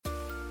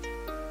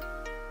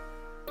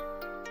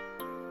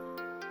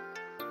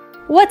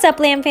What's up,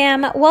 Lamb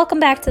Fam? Welcome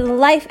back to the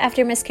Life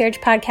After Miscarriage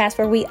podcast,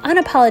 where we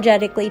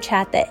unapologetically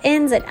chat the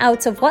ins and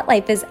outs of what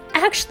life is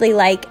actually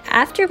like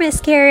after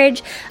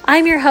miscarriage.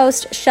 I'm your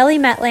host, Shelly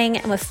Metling,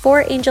 and with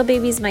 4 angel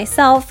babies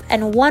myself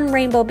and 1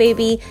 rainbow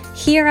baby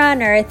here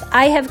on earth,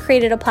 I have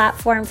created a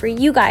platform for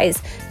you guys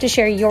to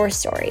share your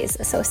stories.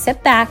 So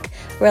sit back,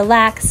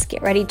 relax,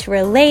 get ready to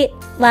relate,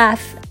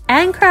 laugh,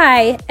 and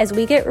cry as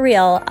we get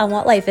real on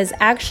what life is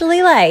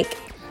actually like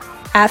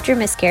after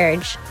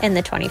miscarriage in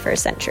the 21st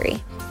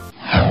century.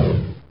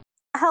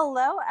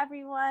 Hello,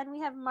 everyone. We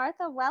have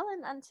Martha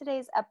Welland on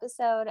today's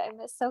episode. I'm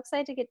so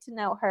excited to get to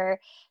know her.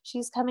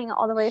 She's coming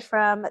all the way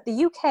from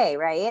the UK,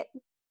 right?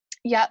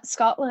 Yeah,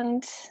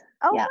 Scotland.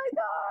 Oh yeah. My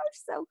gosh,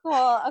 so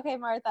cool. Okay,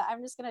 Martha,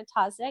 I'm just going to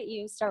toss it at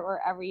you. Start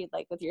wherever you'd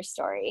like with your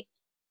story.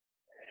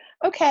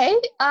 Okay.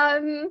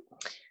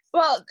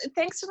 Well,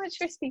 thanks so much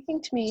for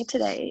speaking to me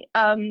today.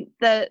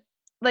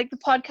 The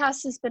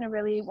podcast has been a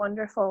really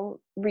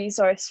wonderful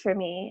resource for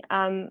me.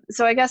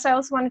 So I guess I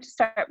also wanted to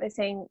start by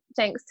saying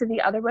thanks to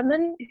the other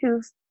women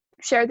who've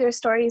shared their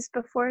stories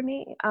before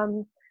me,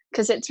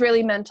 because it's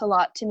really meant a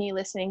lot to me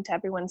listening to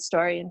everyone's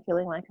story and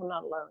feeling like I'm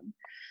not alone.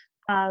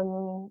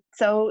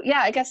 So yeah,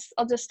 I guess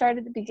I'll just start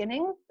at the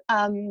beginning.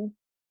 So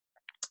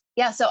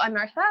I'm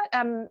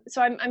Martha.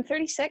 So I'm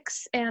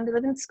 36 and I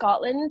live in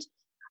Scotland.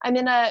 I'm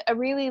in a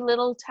really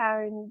little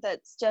town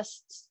that's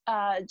just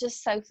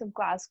south of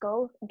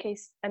Glasgow, in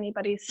case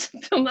anybody's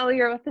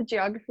familiar with the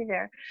geography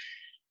there.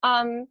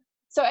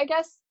 So I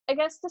guess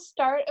the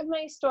start of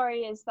my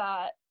story is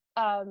that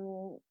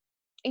I'm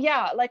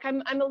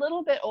a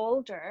little bit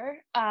older,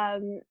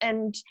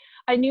 and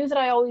I knew that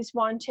I always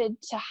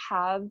wanted to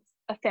have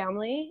a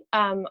family.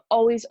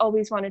 Always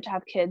wanted to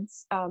have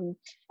kids. And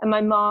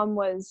my mom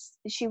was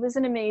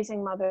an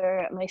amazing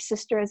mother. My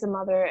sister is a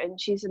mother and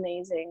she's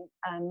amazing.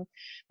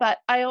 But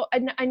I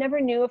never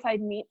knew if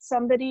I'd meet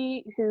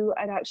somebody who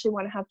I'd actually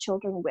want to have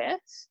children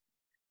with.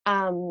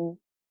 I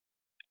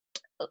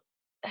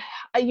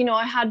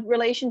had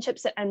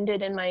relationships that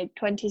ended in my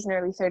 20s and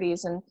early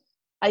 30s, and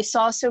I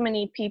saw so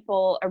many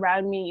people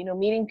around me,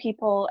 meeting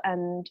people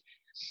and,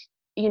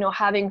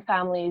 having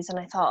families. And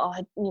I thought,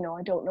 I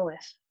don't know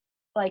if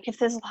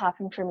this will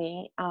happen for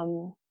me.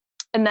 And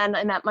then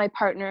I met my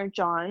partner,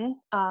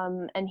 John,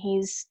 and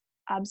he's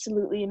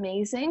absolutely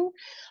amazing.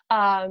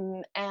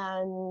 And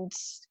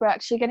we're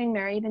actually getting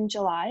married in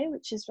July,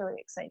 which is really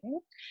exciting.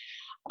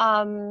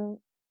 And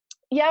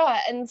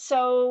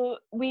so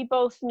we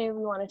both knew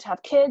we wanted to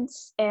have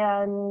kids.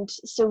 And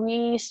so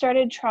we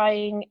started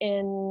trying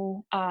it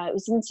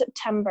was in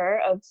September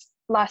of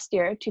last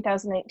year,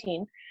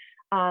 2019.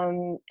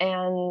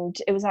 And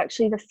it was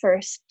actually the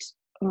first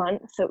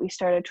month that we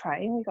started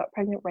trying. We got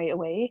pregnant right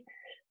away,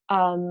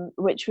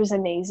 which was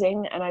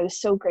amazing, and I was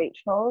so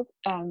grateful,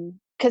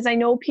 because I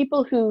know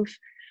people who've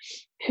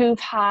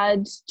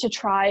had to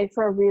try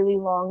for a really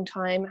long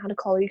time. I had a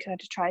colleague who had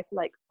to try for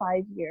like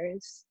 5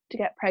 years to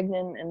get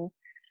pregnant,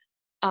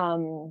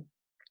 and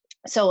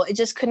so I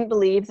just couldn't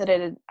believe that it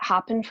had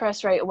happened for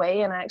us right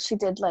away. And I actually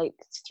did like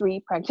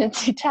 3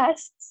 pregnancy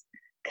tests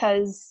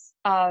because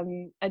I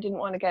didn't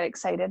want to get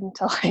excited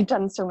until I'd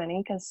done so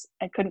many, because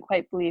I couldn't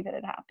quite believe it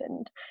had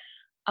happened.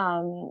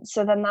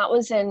 So then that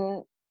was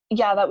in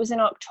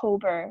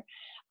October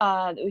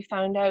that we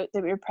found out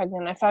that we were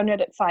pregnant. I found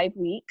out at 5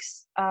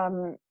 weeks,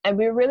 and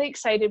we were really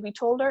excited. We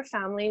told our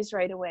families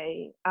right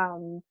away,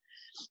 and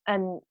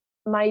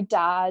my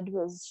dad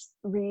was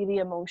really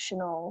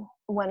emotional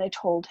when I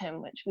told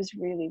him, which was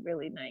really,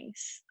 really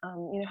nice.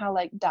 You know how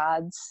like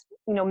dads,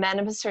 men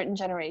of a certain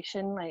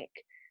generation,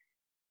 like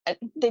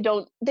they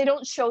don't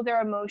show their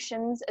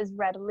emotions as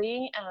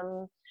readily.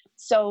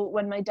 So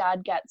when my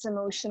dad gets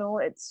emotional,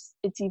 it's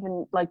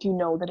even like,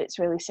 that it's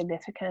really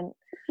significant.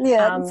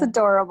 Yeah, it's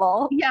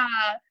adorable.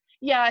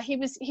 Yeah, he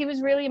was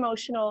really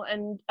emotional.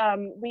 And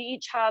we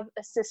each have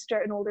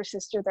an older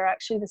sister. They're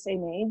actually the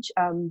same age.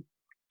 And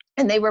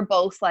they were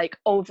both like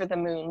over the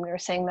moon. We were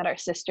saying that our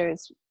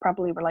sisters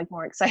probably were like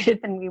more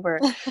excited than we were.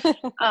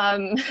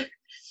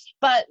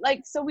 But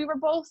like, so we were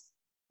both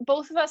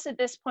of us at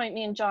this point,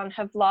 me and John,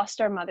 have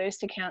lost our mothers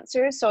to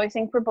cancer. So I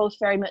think we're both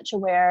very much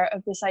aware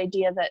of this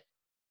idea that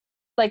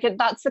like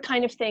that's the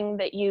kind of thing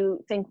that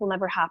you think will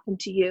never happen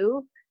to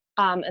you,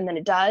 and then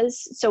it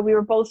does. So we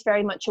were both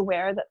very much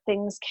aware that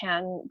things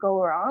can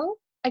go wrong,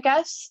 I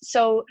guess.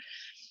 So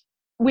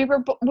we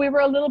were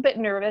a little bit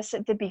nervous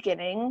at the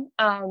beginning,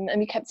 and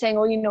we kept saying,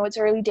 it's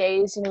early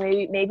days,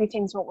 maybe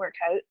things won't work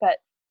out. But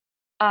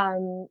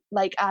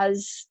like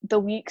as the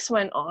weeks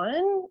went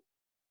on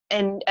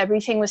and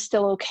everything was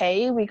still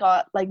okay, we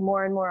got like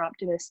more and more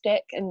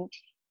optimistic. And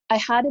I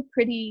had a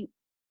pretty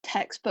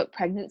textbook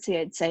pregnancy,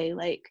 I'd say,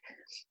 like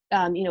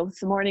with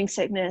the morning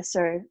sickness,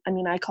 or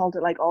I called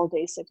it like all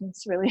day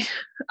sickness, really.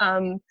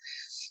 And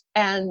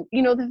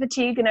the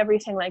fatigue and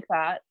everything like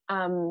that.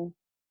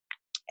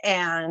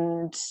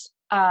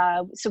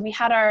 So we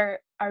had our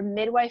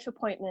midwife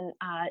appointment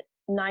at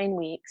 9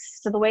 weeks.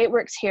 So the way it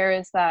works here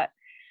is that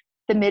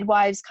the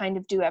midwives kind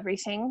of do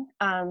everything.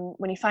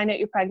 When you find out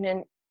you're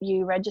pregnant,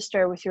 you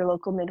register with your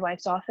local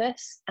midwife's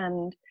office,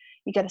 and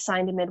you get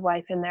assigned a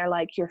midwife, and they're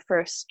like your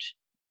first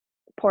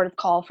port of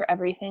call for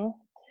everything,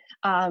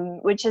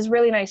 which is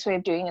really nice way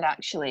of doing it,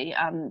 actually.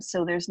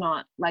 So there's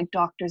not like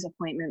doctor's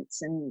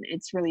appointments, and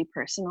it's really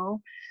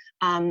personal.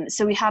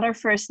 So we had our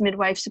first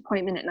midwife's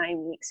appointment at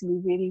 9 weeks, and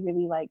we really,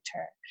 really liked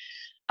her.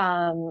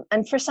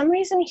 And for some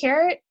reason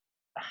here,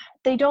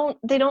 they don't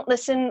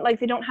listen, like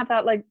they don't have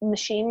that like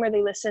machine where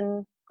they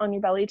listen on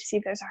your belly to see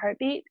if there's a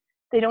heartbeat.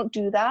 They don't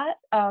do that.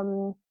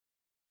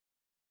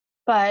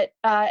 But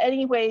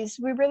anyways,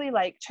 we really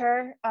liked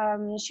her.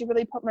 She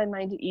really put my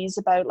mind at ease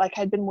about, like,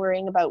 I'd been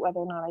worrying about whether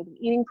or not I'd been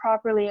eating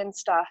properly and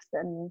stuff,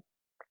 and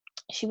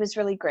she was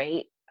really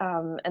great.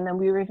 And then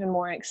we were even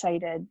more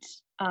excited.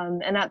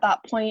 And at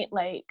that point,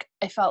 like,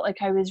 I felt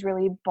like I was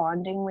really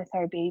bonding with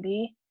our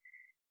baby.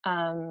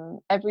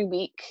 Every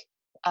week,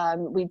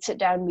 we'd sit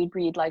down, we'd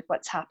read like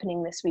what's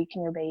happening this week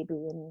in your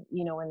baby, and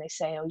you know, when they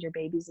say, oh, your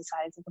baby's the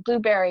size of a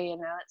blueberry,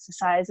 and now it's the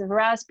size of a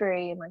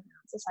raspberry, and like now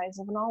it's the size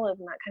of an olive,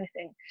 and that kind of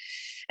thing.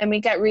 And we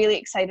get really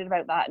excited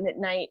about that. And at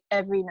night,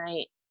 every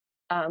night,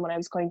 when I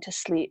was going to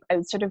sleep, I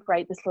would sort of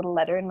write this little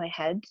letter in my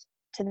head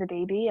to the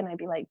baby, and I'd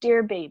be like,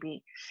 dear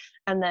baby,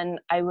 and then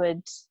I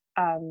would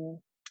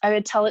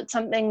tell it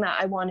something that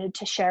I wanted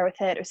to share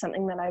with it, or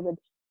something that I would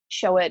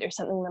show it, or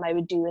something that I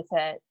would do with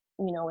it,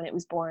 you know, when it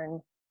was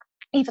born.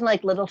 Even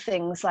like little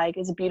things like,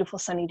 it's a beautiful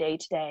sunny day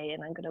today,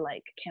 and I'm gonna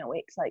like, can't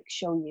wait to like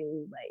show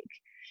you like,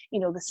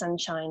 you know, the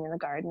sunshine in the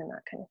garden and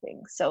that kind of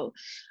thing. So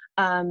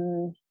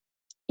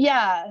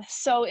yeah,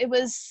 so it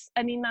was,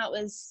 I mean, that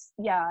was,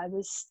 yeah,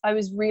 I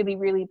was really,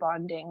 really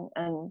bonding.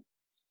 And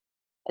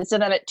so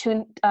then at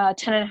 10 and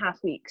a half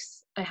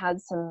weeks, I had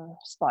some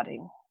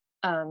spotting.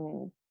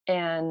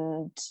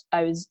 And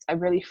I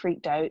really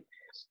freaked out.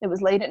 It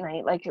was late at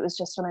night, like it was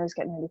just when I was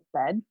getting ready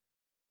for bed.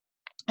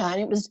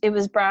 And it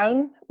was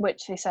brown,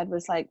 which they said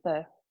was like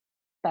the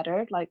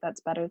better, like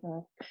that's better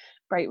than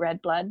bright red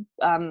blood.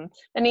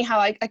 Anyhow,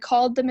 I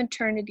called the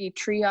maternity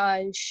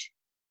triage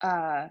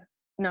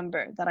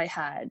number that I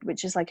had,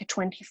 which is like a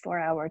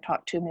 24-hour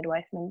talk to a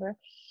midwife number.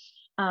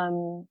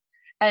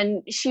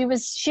 And she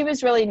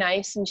was really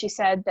nice, and she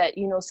said that,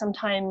 you know,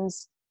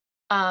 sometimes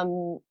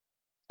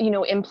you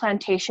know,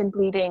 implantation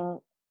bleeding,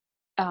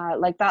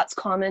 like that's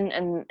common,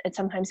 and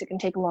sometimes it can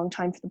take a long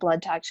time for the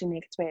blood to actually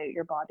make its way out of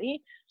your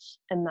body,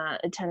 and that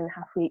at 10 and a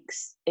half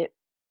weeks, it,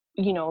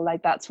 you know,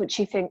 like that's what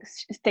she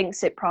thinks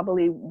it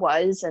probably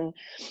was. And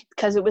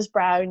because it was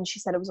brown, she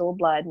said it was old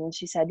blood, and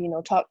she said, you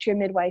know, talk to your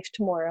midwife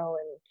tomorrow,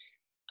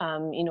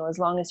 and you know, as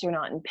long as you're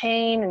not in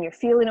pain and you're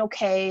feeling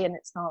okay and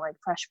it's not like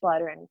fresh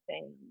blood or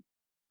anything,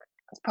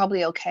 it's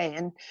probably okay.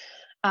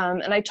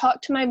 And I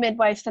talked to my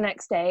midwife the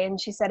next day, and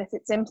she said if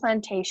it's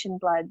implantation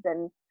blood,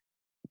 then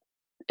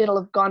it'll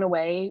have gone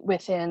away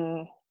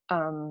within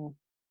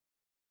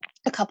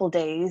a couple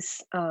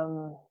days.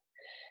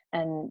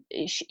 And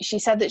she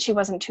said that she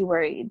wasn't too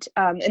worried.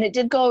 And it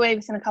did go away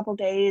within a couple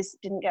days,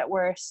 didn't get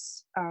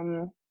worse.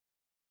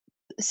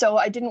 So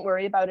I didn't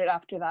worry about it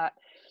after that.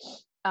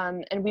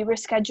 And we were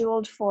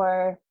scheduled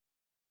for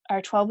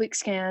our 12-week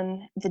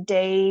scan the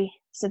day,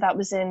 so it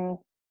was in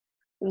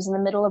the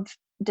middle of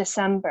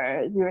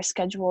December. We were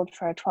scheduled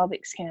for a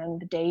 12-week scan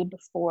the day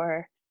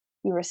before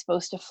we were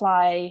supposed to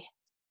fly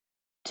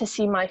to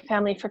see my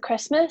family for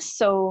Christmas.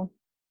 So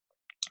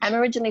I'm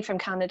originally from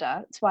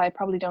Canada. That's why I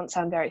probably don't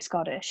sound very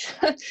Scottish.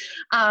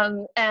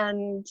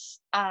 And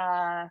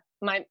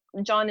my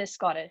John is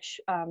Scottish.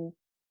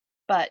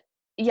 But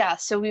yeah,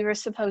 so we were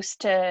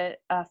supposed to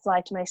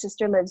fly to, my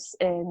sister lives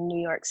in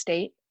New York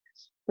State.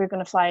 We were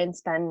going to fly and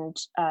spend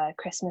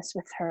Christmas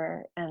with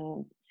her.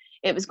 And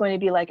it was going to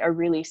be like a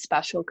really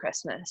special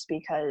Christmas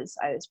because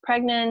I was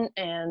pregnant,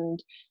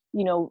 and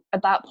you know,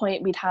 at that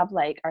point we'd have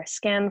like our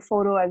scan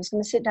photo. I was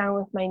going to sit down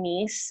with my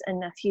niece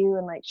and nephew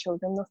and like show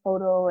them the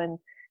photo, and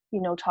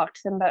you know, talk to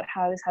them about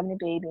how I was having a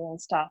baby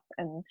and stuff.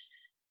 And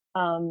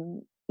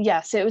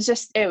yes, it was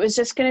just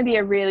going to be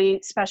a really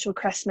special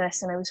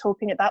Christmas. And I was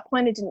hoping, at that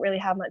point I didn't really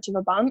have much of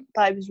a bump,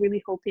 but I was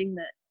really hoping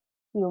that,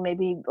 you know,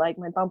 maybe like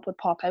my bump would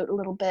pop out a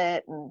little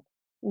bit, and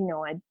you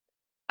know,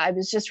 I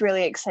was just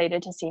really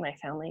excited to see my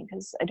family,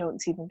 because I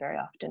don't see them very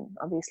often,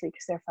 obviously,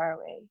 because they're far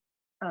away.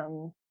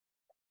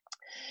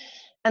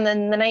 And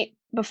then the night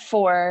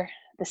before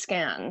the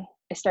scan,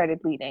 I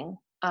started bleeding.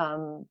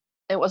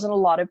 It wasn't a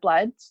lot of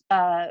blood,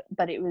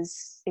 but it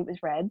was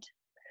red,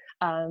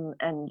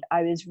 and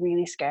I was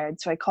really scared.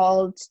 So I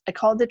called the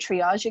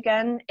triage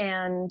again,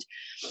 and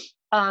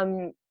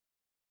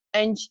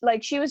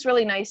like she was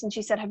really nice, and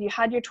she said, "Have you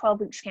had your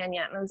 12-week scan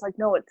yet?" And I was like,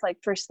 "No, it's like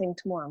first thing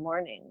tomorrow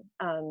morning."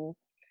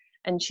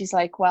 And she's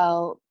like,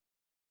 "Well,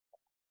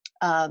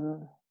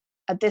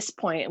 at this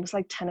point," it was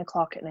like 10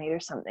 o'clock at night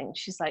or something.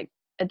 She's like,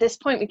 "At this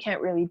point, we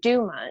can't really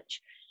do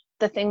much.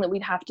 The thing that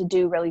we'd have to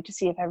do really to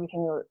see if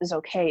everything is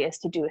okay is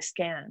to do a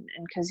scan.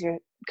 And because you're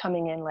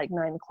coming in like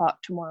 9 o'clock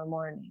tomorrow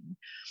morning,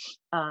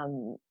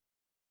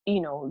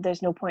 you know,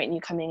 there's no point in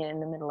you coming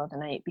in the middle of the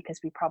night, because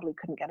we probably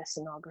couldn't get a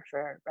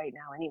sonographer right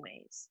now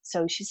anyways."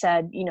 So she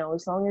said, you know,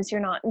 as long as you're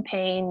not in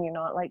pain, you're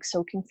not like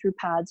soaking through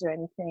pads or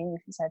anything,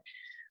 she said,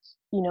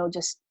 you know,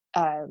 just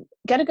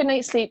get a good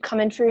night's sleep, come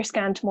in for your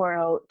scan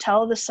tomorrow,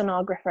 tell the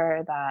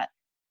sonographer that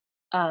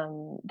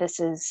this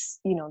is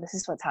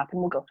what's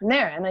happened, we'll go from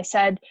there. And I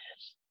said,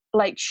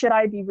 like, should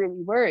I be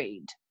really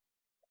worried?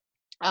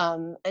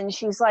 And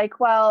she's like,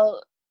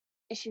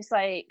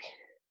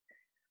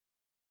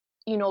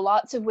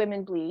 lots of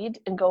women bleed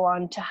and go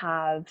on to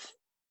have,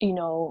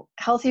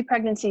 healthy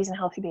pregnancies and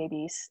healthy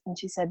babies. And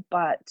she said,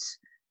 but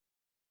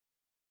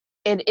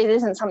it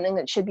isn't something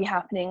that should be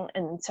happening.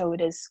 And so it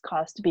is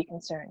cause to be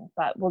concerned,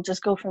 but we'll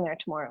just go from there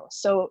tomorrow.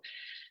 So,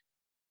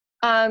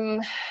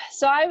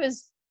 so I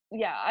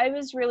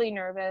was really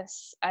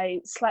nervous.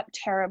 I slept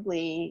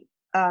terribly.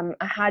 I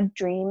had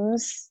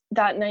dreams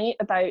that night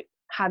about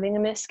having a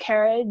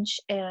miscarriage,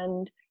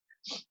 so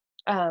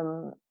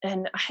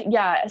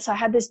I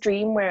had this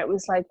dream where it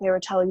was like they were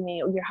telling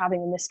me, oh, you're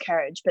having a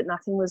miscarriage, but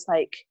nothing was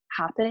like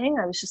happening.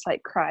 I was just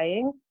like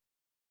crying.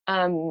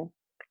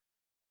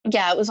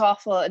 It was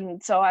awful.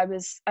 And so I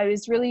was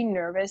really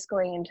nervous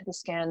going into the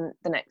scan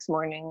the next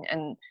morning,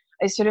 and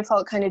I sort of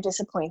felt kind of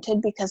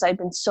disappointed because I'd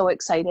been so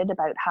excited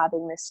about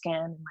having this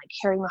scan and like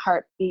hearing the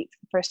heartbeat for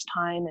the first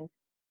time and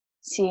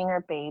seeing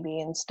our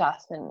baby and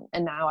stuff, and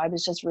now I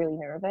was just really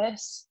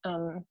nervous.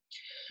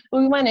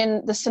 We went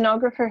in, the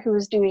sonographer who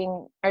was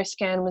doing our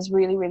scan was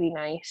really, really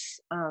nice,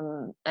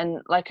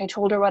 and like I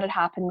told her what had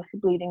happened with the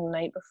bleeding the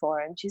night before,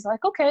 and she's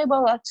like, okay,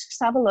 well, let's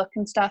just have a look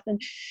and stuff. And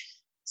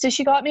so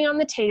she got me on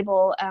the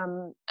table,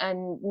 and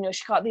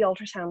she got the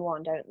ultrasound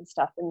wand out and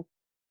stuff, and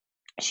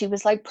she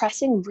was like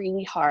pressing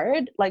really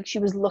hard, like she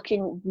was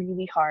looking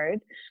really hard,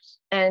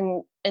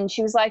 and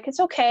she was like, it's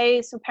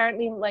okay. So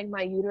apparently like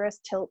my uterus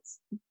tilts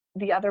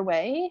the other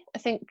way. I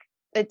think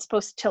it's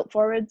supposed to tilt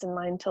forwards and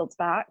mine tilts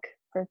back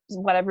for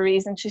whatever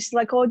reason. She's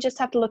like, oh, just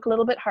have to look a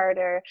little bit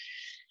harder.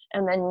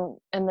 And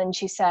then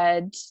she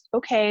said,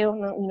 okay,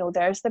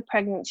 there's the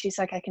pregnant. She's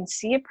like, I can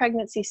see a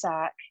pregnancy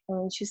sac.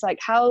 And she's like,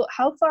 how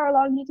far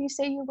along did you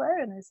say you were?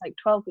 And it's like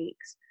 12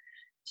 weeks.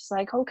 She's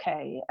like,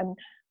 okay. And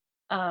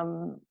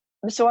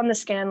so on the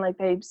scan, like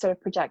they sort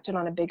of projected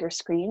on a bigger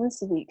screen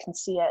so that you can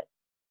see it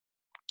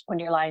when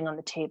you're lying on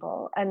the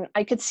table. And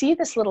I could see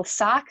this little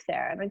sac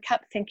there, and I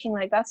kept thinking,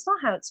 like, that's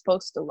not how it's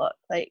supposed to look.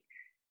 Like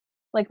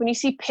when you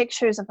see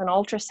pictures of an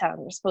ultrasound,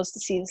 you're supposed to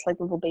see this like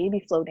little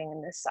baby floating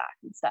in this sac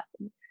and stuff.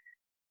 And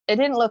it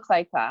didn't look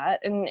like that.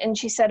 And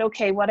she said,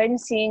 okay, what I'm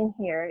seeing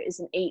here is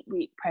an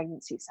 8-week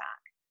pregnancy sac.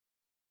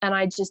 And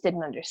I just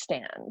didn't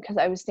understand, because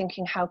I was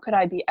thinking, how could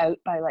I be out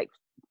by like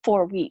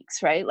 4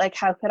 weeks, right? Like,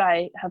 how could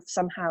I have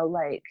somehow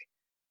like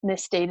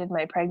misstated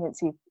my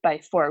pregnancy by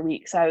 4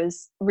 weeks? I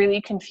was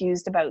really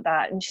confused about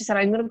that. And she said,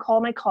 I'm going to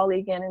call my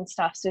colleague in and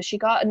stuff. So she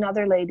got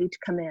another lady to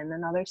come in,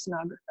 another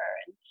sonographer,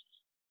 and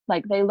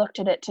like they looked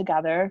at it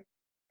together.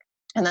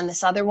 And then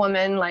this other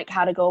woman like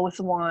had to go with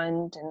the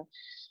wand, and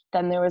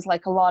then there was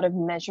like a lot of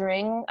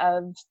measuring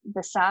of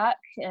the sac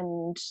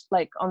and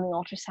like on the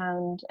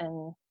ultrasound,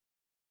 and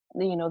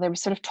they were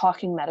sort of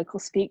talking medical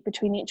speak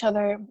between each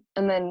other.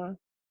 And then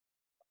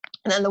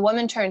the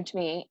woman turned to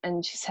me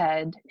and she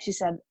said,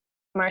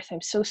 Martha,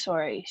 I'm so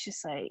sorry.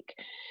 She's like,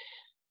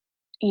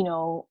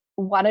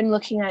 what I'm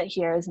looking at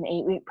here is an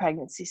 8-week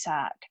pregnancy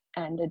sac,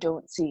 and I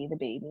don't see the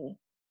baby.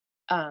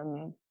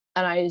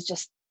 And I was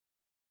just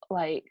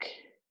like,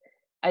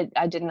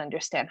 I didn't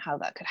understand how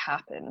that could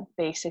happen.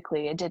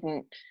 Basically, I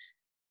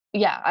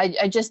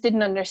just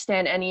didn't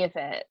understand any of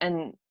it.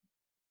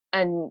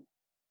 And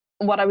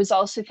what I was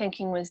also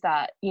thinking was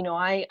that,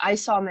 I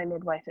saw my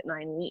midwife at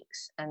 9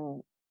 weeks.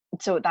 And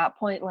so at that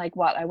point, like,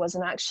 I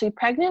wasn't actually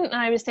pregnant. And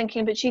I was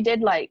thinking, but she did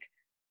like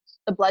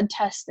a blood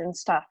test and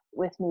stuff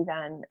with me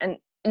then. And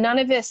none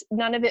of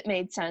it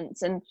made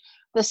sense. And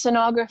the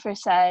sonographer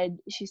said,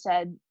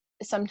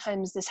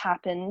 sometimes this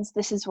happens.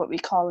 This is what we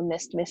call a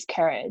missed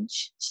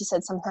miscarriage. She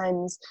said,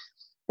 sometimes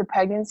the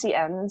pregnancy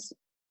ends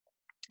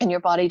and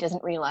your body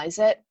doesn't realize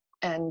it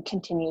and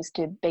continues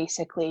to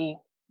basically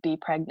be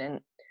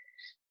pregnant.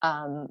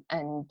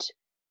 And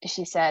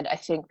she said, I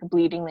think the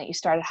bleeding that you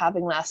started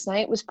having last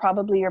night was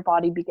probably your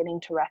body beginning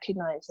to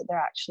recognize that there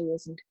actually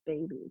isn't a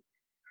baby.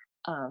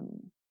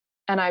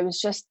 And I was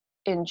just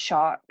in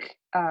shock.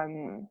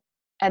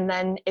 And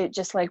then it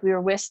just like, we were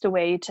whisked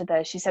away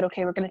she said,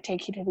 okay, we're going to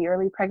take you to the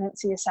early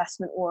pregnancy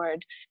assessment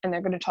ward, and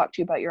they're going to talk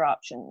to you about your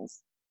options.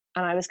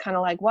 And I was kind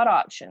of like, what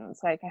options?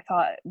 Like, I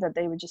thought that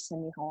they would just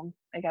send me home,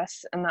 I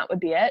guess, and that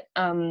would be it.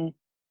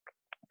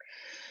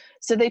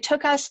 So they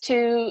took us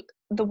to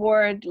the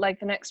ward, like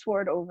the next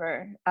ward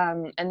over,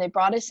 and they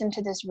brought us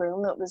into this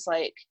room that was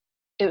like,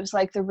 it was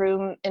like the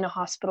room in a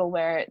hospital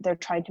where they're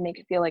trying to make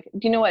it feel like, do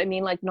you know what I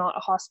mean? Like, not a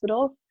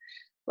hospital.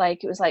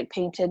 Like, it was like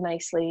painted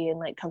nicely and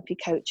like comfy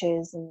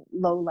couches and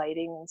low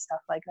lighting and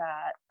stuff like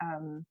that.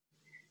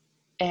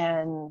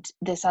 And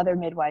this other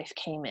midwife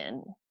came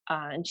in,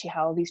 and she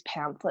had all these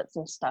pamphlets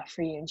and stuff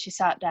for you. And she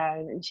sat down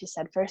and she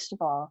said, first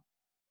of all,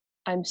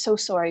 I'm so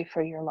sorry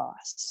for your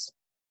loss.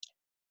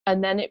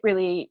 And then it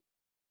really,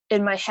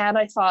 in my head,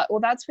 I thought,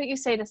 well, that's what you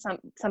say to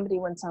somebody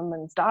when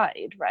someone's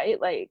died,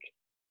 right? Like,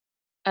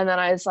 and then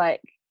I was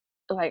like,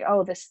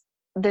 oh, this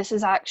this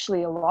is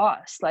actually a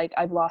loss. Like,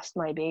 I've lost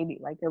my baby.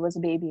 Like, there was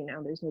a baby,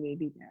 now there's no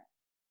baby there.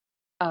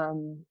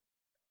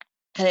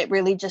 And it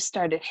really just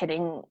started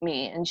hitting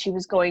me. And she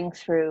was going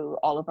through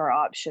all of our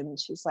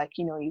options. She's like,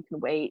 you can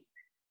wait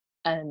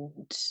and,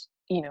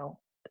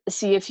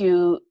 see if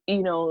you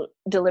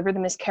deliver the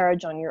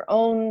miscarriage on your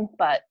own.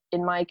 But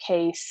in my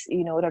case,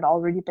 it had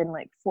already been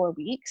like 4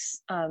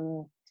 weeks.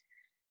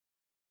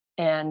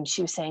 And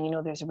she was saying,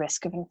 there's a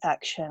risk of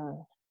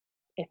infection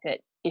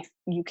if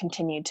you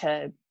continue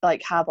to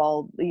like have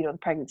all the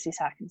pregnancy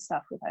sac and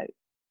stuff without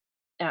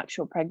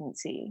actual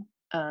pregnancy.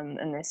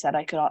 And they said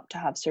I could opt to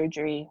have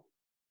surgery,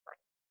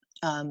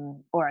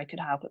 or I could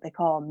have what they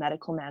call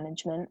medical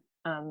management.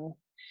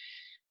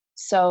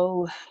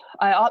 So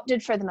I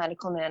opted for the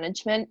medical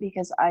management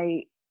because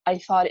I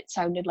thought it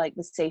sounded like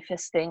the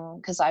safest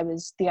thing, because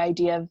the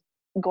idea of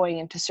going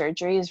into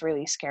surgery is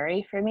really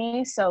scary for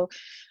me. So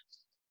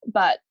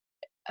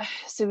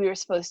we were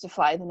supposed to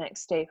fly the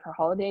next day for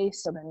holiday,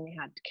 so then we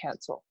had to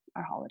cancel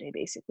our holiday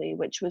basically,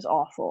 which was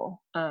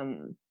awful.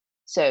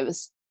 So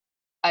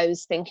I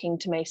was thinking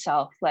to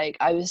myself, like,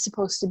 I was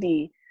supposed to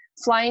be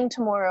flying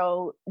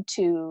tomorrow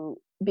to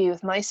be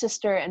with my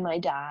sister and my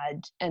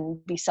dad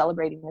and be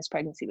celebrating this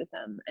pregnancy with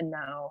them, and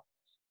now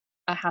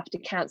I have to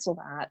cancel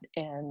that,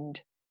 and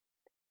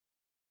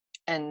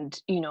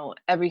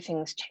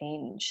everything's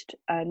changed.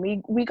 And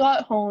we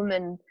got home,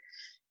 and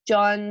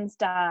John's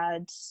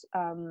dad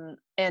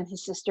and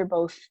his sister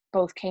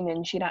both came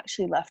in. She'd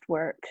actually left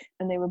work,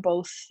 and they were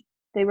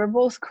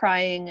both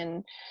crying,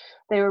 and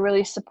they were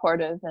really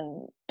supportive.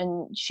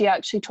 And she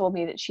actually told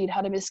me that she'd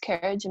had a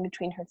miscarriage in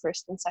between her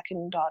first and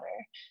second daughter.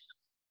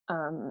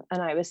 And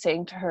I was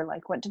saying to her,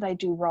 like, what did I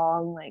do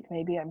wrong? Like,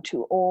 maybe I'm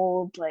too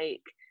old.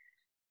 Like,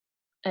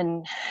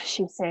 and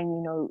she was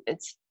saying,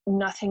 it's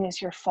nothing is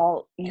your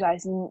fault. You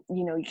guys,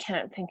 you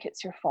can't think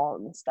it's your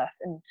fault and stuff.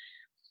 And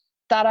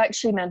that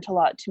actually meant a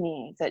lot to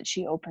me, that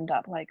she opened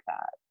up like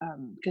that,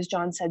 because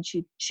John said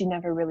she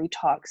never really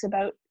talks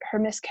about her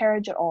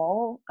miscarriage at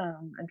all,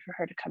 and for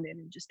her to come in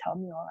and just tell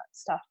me all that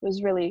stuff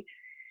it really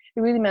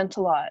meant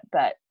a lot.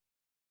 But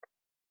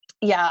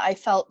yeah, I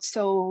felt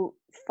so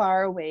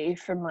far away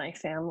from my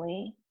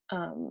family,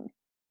 and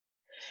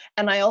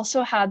I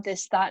also had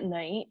this that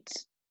night.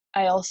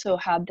 I also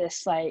had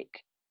this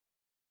like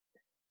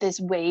this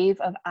wave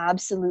of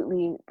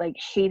absolutely like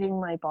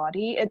hating my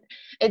body.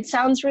 It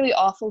sounds really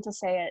awful to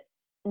say it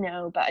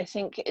now, but I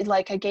think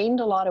I gained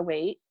a lot of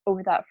weight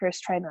over that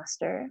first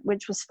trimester,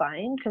 which was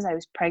fine because I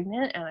was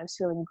pregnant and I was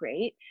feeling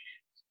great.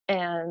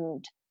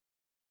 And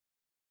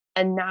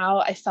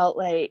now I felt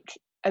like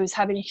I was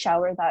having a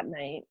shower that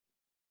night,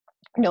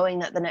 knowing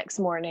that the next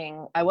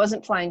morning I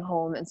wasn't flying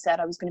home. Instead,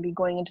 I was going to be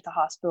going into the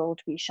hospital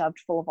to be shoved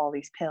full of all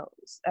these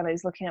pills. And I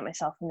was looking at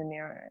myself in the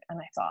mirror, and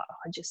I thought,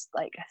 I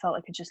felt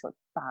like I just looked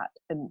fat.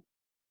 And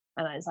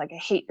I was like, I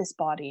hate this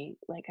body.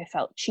 Like, I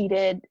felt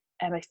cheated,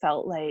 and I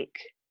felt like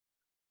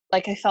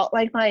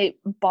my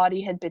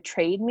body had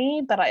betrayed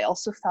me, but I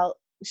also felt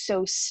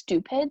so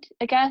stupid,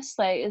 I guess.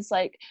 Like, it's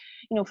like,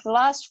 for the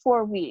last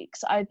 4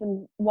 weeks, I've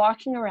been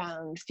walking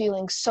around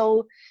feeling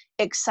so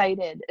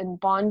excited and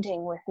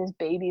bonding with this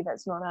baby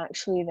that's not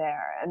actually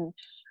there. And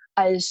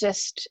I was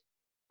just,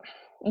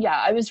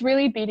 I was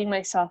really beating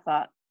myself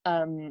up.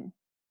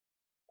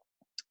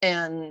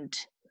 And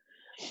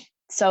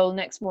so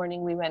next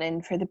morning we went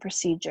in for the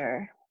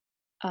procedure.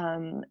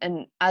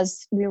 And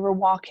as we were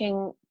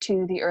walking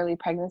to the early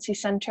pregnancy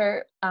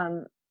center,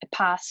 it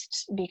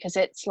passed, because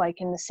it's like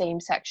in the same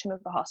section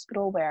of the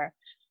hospital where,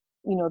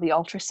 the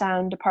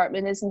ultrasound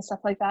department is and stuff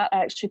like that.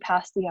 I actually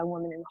passed the young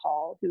woman in the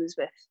hall who was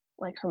with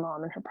like her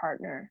mom and her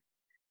partner,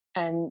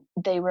 and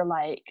they were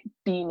like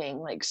beaming,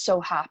 like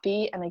so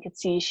happy. And I could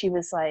see she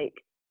was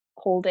like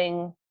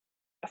holding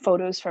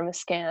photos from a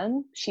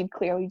scan. She'd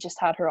clearly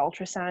just had her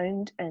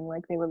ultrasound, and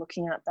like they were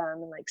looking at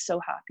them and like so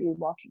happy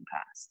walking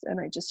past. And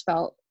I just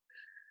felt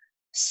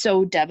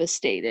so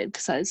devastated,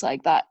 because I was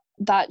like,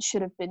 that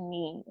should have been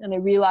me. And I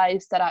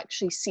realized that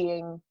actually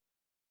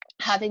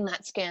having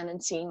that scan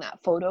and seeing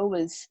that photo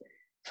was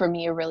for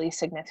me a really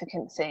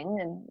significant thing.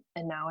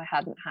 And now I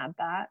hadn't had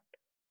that.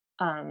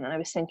 And I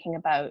was thinking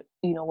about,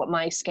 what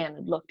my scan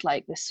had looked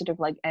like, this sort of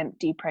like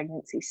empty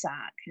pregnancy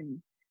sac.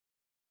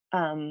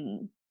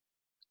 And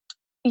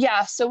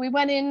so we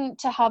went in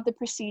to have the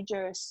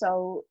procedure.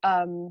 So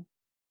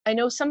I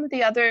know some of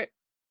the other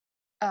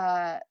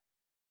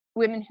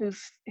women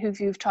who've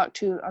you've talked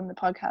to on the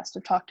podcast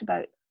have talked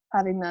about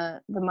having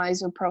the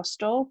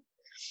misoprostol.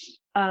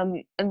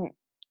 And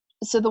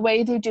so the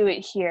way they do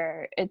it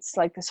here, it's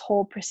like this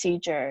whole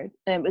procedure,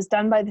 and it was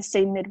done by the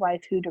same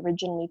midwife who'd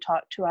originally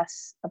talked to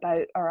us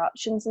about our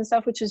options and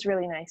stuff, which was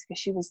really nice, because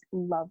she was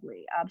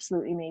lovely,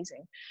 absolutely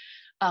amazing.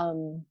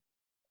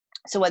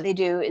 So what they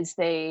do is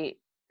they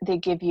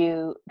give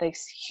you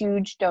this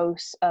huge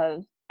dose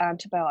of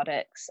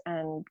antibiotics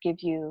and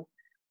give you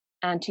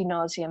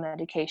anti-nausea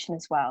medication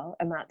as well.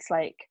 And that's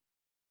like,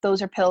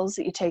 those are pills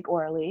that you take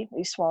orally,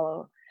 you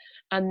swallow.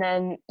 And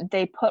then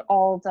they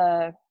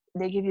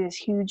give you this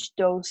huge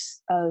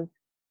dose of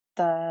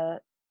the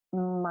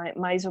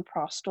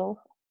misoprostol,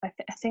 I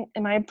think,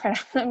 am I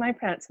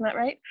pronouncing that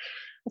right?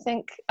 I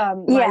think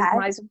Yeah,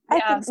 I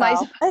yeah, think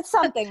so. It's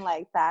something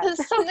like that.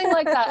 it's something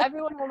like that.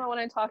 Everyone will know what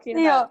I'm talking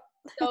Yeah. about.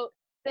 So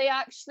they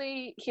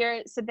actually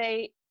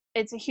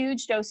it's a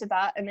huge dose of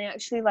that, and they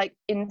actually like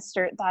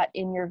insert that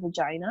in your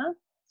vagina.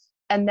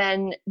 And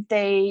then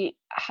they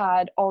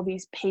had all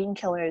these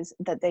painkillers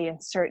that they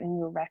insert in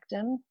your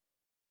rectum.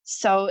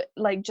 So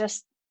like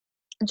just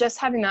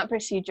having that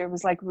procedure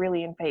was like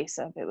really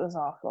invasive. It was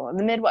awful. And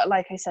the midwife,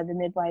 like I said, the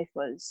midwife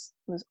was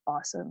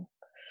awesome.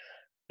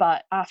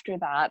 But after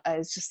that, I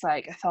was just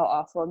like, I felt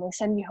awful. And they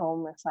send you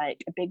home with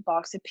like a big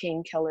box of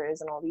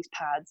painkillers and all these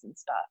pads and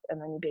stuff. And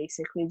then you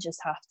basically just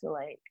have to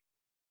like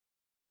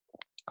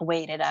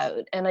wait it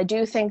out. And I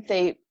do think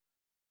they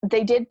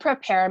did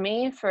prepare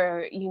me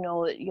for,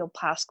 you'll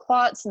pass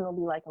clots and there'll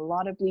be like a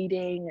lot of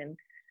bleeding, and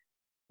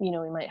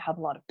we might have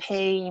a lot of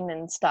pain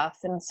and stuff.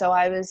 And so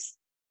I was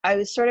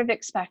sort of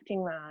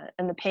expecting that,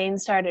 and the pain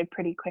started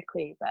pretty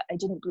quickly, but I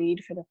didn't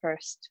bleed for the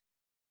first,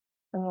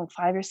 I don't know,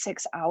 5 or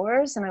 6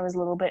 hours, and I was a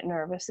little bit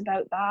nervous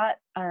about that.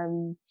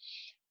 And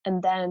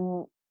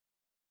then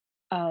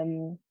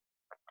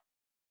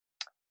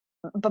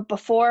but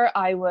before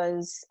I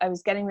was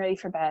getting ready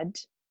for bed,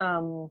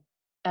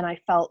 and I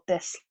felt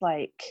this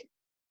like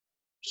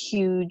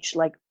huge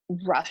like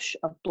rush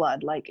of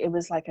blood. Like it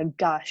was like a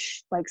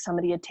gush, like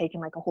somebody had taken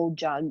like a whole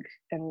jug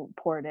and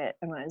poured it,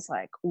 and I was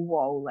like,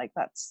 whoa, like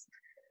that's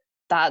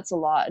a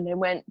lot. And I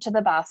went to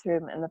the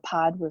bathroom, and the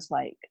pad was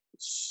like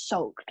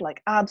soaked,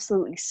 like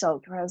absolutely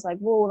soaked, where I was like,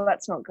 whoa,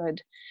 that's not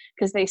good,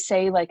 because they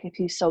say like if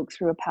you soak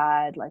through a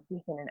pad like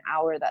within an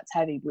hour, that's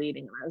heavy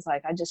bleeding. And I was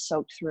like, I just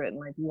soaked through it in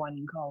like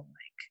one go,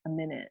 like a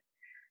minute.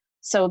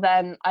 So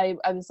then I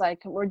was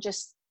like,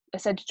 I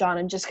said to John,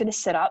 I'm just going to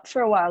sit up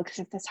for a while, because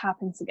if this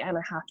happens again,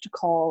 I have to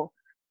call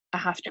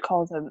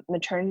the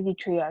maternity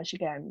triage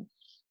again.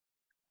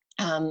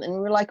 And we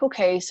were like,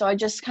 okay. So I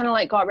just kind of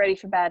like got ready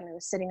for bed, and I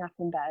was sitting up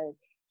in bed,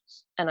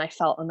 and I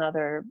felt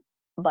another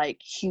like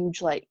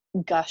huge like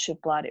gush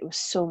of blood. It was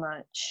so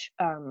much.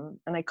 And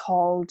I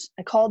called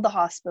the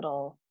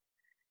hospital,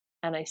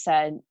 and I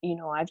said,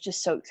 I've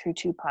just soaked through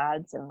 2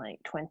 pads in like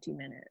 20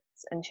 minutes.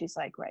 And she's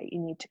like, right, you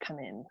need to come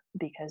in,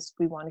 because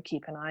we want to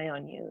keep an eye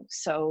on you.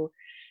 So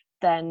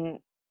then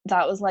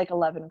that was like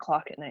 11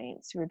 o'clock at night.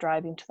 So we were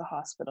driving to the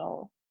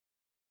hospital.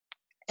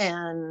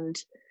 And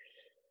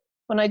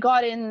when I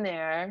got in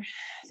there,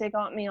 they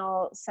got me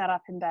all set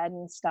up in bed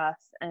and stuff.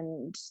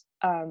 And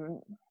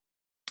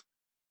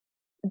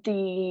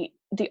the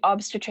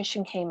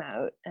obstetrician came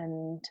out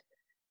and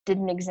did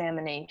an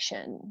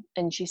examination,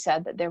 and she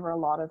said that there were a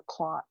lot of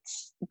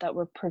clots that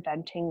were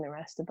preventing the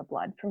rest of the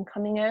blood from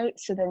coming out.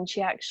 So then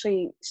she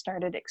actually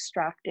started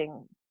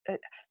extracting.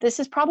 This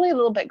is probably a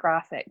little bit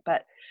graphic,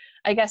 but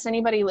I guess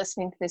anybody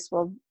listening to this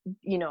will,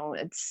 we've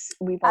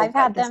all I've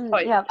had them.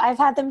 Yeah, I've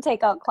had them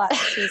take out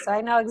clots too, so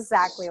I know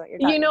exactly what you're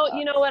talking about.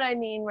 You know what I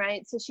mean,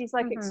 right? So she's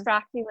like Mm-hmm.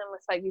 extracting them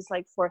with like these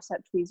like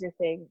forceps tweezer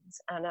things,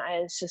 and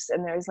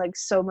there's like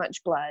so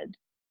much blood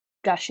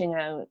gushing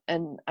out,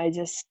 and I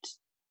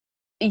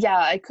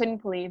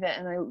couldn't believe it.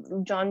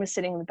 And John was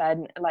sitting in the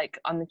bed, like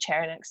on the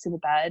chair next to the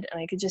bed,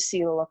 and I could just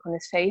see the look on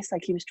his face,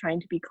 like he was trying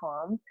to be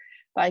calm,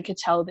 but I could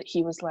tell that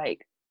he was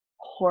like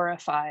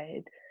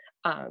horrified.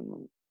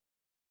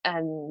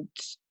 And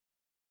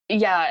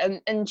yeah,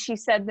 and she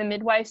said, the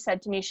midwife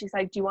said to me, she's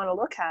like, do you want to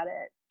look at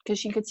it? Because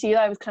she could see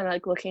that I was kind of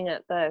like looking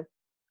at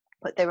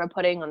what they were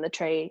putting on the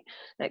tray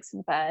next to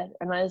the bed,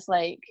 and I was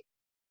like,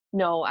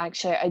 no,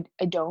 actually,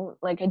 I don't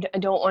like, I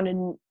don't want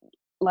to,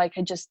 like,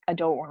 I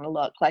don't want to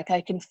look. Like,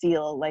 I can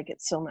feel like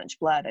it's so much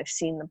blood. I've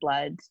seen the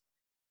blood.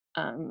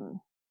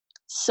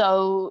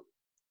 So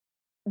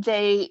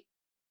they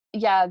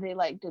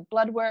like did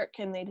blood work,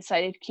 and they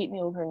decided to keep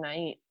me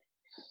overnight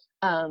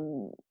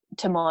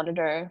to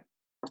monitor.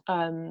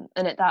 And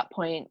at that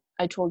point,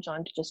 I told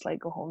John to just like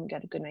go home and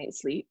get a good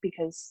night's sleep,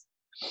 because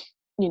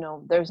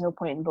there's no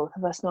point in both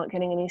of us not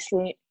getting any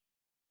sleep.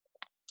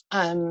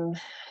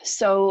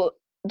 So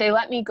they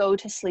let me go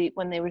to sleep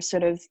when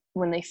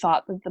they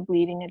thought that the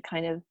bleeding had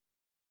kind of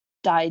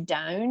died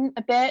down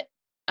a bit.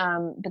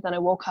 But then I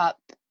woke up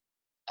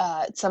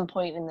at some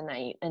point in the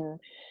night, and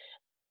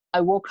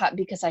I woke up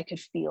because I could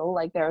feel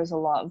like there was a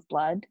lot of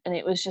blood, and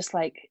it was just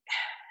like,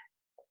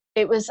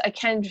 it was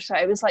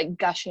like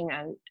gushing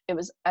out.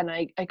 And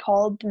I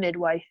called the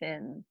midwife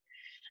in,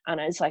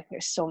 and I was like,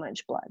 there's so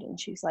much blood. And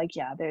she's like,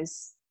 yeah,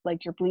 there's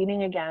like, you're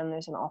bleeding again,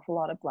 there's an awful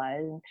lot of blood.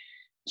 And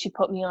she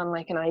put me on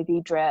like an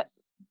IV drip,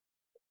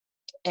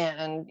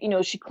 and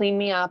she cleaned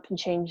me up and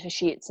changed the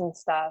sheets and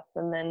stuff.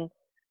 And then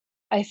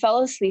I fell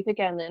asleep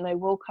again, and I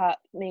woke up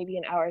maybe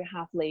an hour and a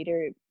half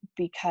later,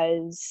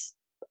 because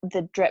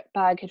the drip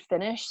bag had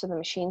finished, so the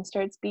machine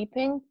starts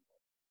beeping.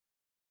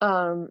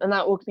 And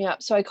that woke me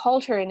up. So I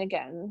called her in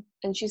again,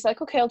 and she's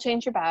like, okay, I'll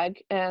change your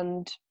bag.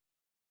 And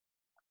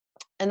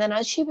then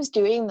as she was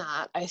doing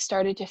that, I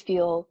started to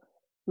feel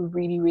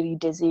really, really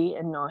dizzy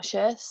and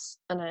nauseous.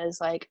 And I was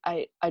like,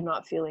 I'm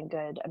not feeling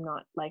good.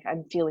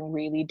 I'm feeling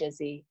really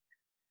dizzy.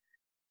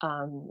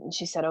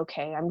 She said,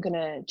 okay, I'm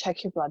gonna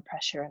check your blood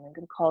pressure and I'm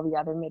gonna call the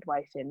other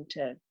midwife in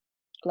to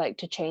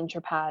change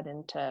your pad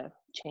and to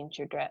change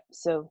your drip.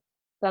 So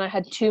then I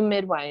had two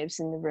midwives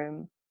in the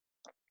room,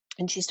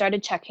 and she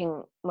started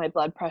checking my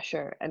blood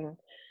pressure, and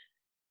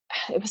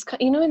it was,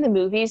 you know, in the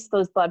movies,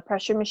 those blood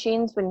pressure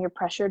machines, when your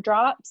pressure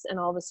drops and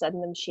all of a sudden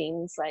the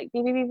machine's like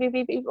beep, beep, beep, beep,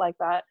 beep, beep, like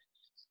that.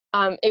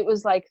 It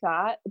was like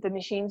that. The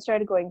machine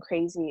started going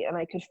crazy and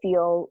I could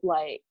feel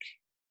like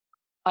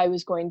I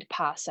was going to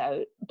pass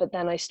out, but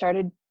then I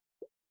started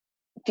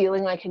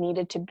feeling like I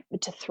needed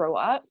to throw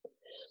up.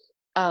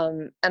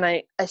 And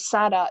I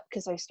sat up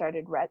because I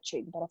started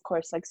retching, but of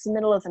course, like, it's the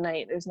middle of the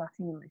night, there's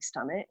nothing in my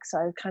stomach, so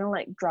I was kind of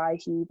like dry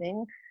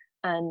heaving.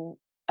 And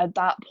at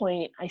that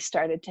point I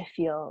started to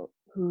feel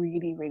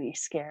really, really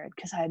scared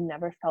because I had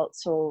never felt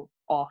so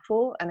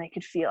awful, and I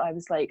could feel, I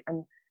was like,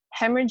 I'm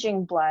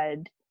hemorrhaging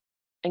blood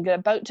and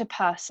about to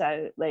pass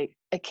out, like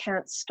I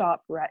can't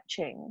stop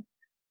retching.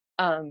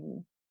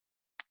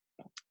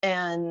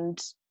 And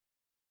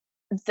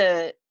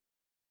the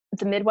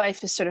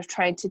midwife is sort of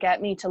trying to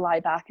get me to lie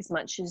back as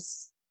much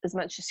as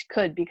she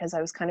could, because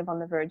I was kind of on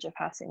the verge of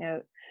passing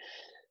out.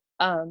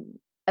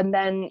 And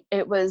then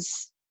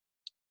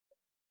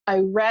I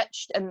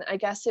retched, and I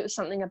guess it was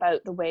something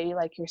about the way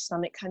like your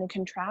stomach kind of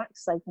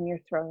contracts, like when you're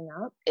throwing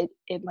up. It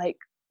like,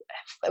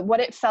 what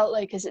it felt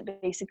like is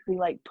it basically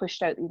like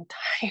pushed out the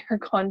entire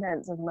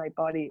contents of my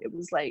body. It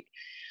was like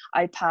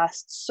I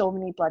passed so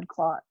many blood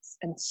clots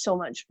and so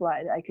much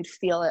blood. I could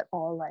feel it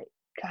all like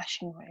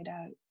gushing right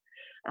out.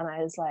 And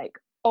I was like,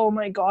 oh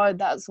my God,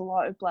 that's a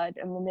lot of blood.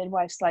 And the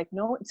midwife's like,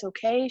 no, it's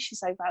okay.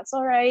 She's like, that's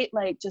all right.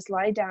 Like, just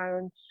lie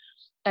down.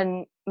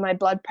 And my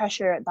blood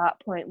pressure at that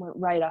point went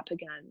right up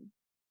again.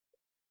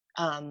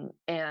 And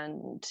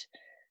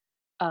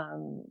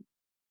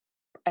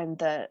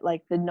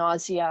the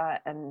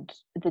nausea and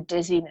the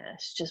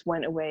dizziness just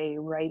went away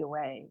right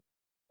away.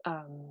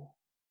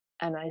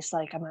 And I was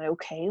like, am I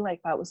okay?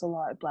 Like, that was a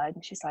lot of blood.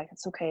 And she's like,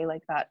 it's okay.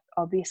 Like, that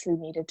obviously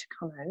needed to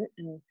come out.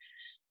 And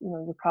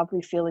you're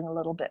probably feeling a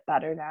little bit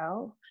better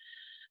now.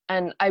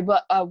 And I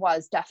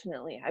was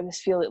definitely, I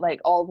was feeling like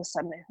all of a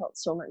sudden I felt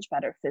so much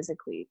better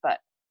physically. But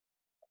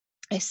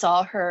I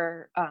saw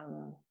her,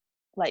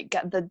 like,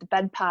 get the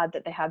bed pad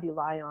that they have you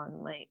lie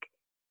on, like,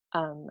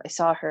 I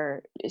saw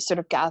her sort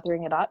of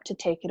gathering it up to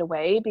take it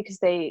away, because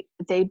they'd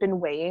been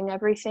weighing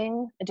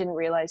everything. I didn't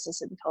realize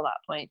this until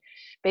that point.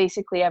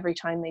 Basically, every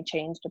time they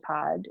changed a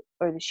pad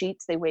or the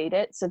sheets, they weighed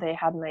it, so they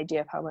had an idea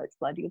of how much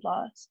blood you'd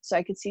lost. So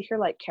I could see her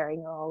like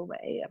carrying it all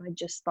away, and I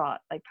just thought,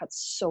 like,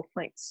 that's so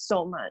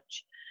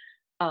much.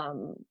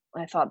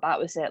 I thought that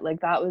was it.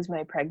 Like, that was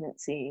my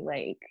pregnancy.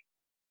 Like,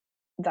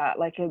 that,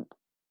 like,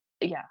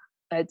 yeah,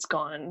 it's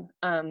gone.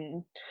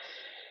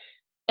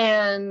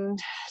 And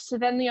so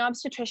then the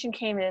obstetrician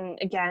came in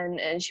again,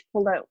 and she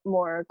pulled out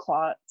more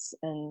clots,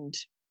 and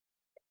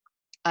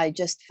I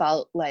just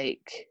felt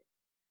like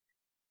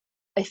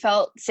I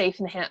felt safe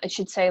in the hand. I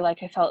should say,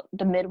 like, I felt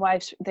the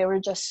midwives, they were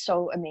just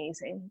so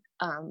amazing.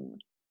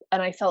 And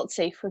I felt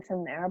safe with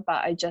them there,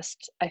 but I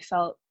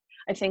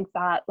think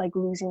that, like,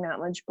 losing that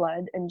much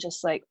blood and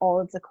just like all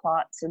of the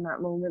clots in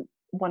that moment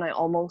when I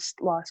almost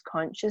lost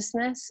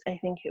consciousness, I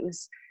think it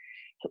was,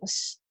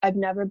 I've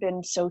never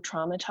been so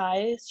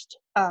traumatized.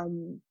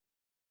 And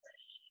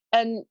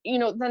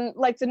then,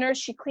 like, the nurse,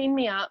 she cleaned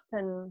me up,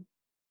 and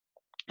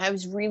I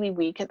was really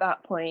weak at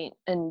that point,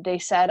 and they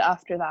said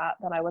after that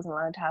I wasn't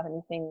allowed to have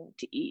anything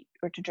to eat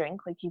or to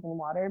drink, like even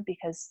water,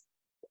 because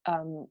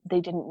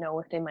they didn't know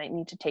if they might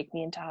need to take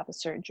me in to have a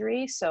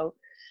surgery. So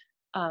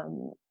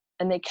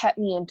and they kept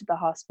me into the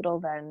hospital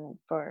then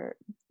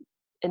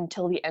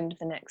until the end of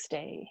the next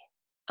day.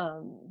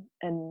 And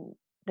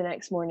the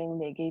next morning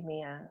they gave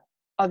me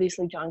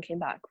obviously John came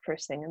back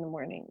first thing in the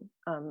morning,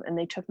 and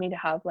they took me to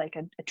have like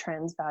a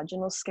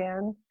transvaginal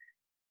scan,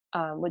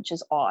 which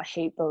is I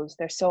hate those.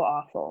 They're so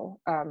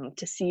awful,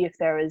 to see if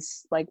there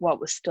was like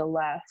what was still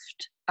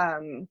left.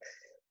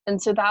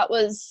 And so that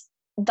was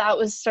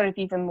sort of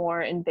even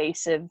more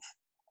invasive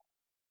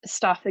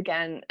stuff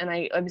again. And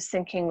I was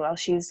thinking, while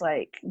she's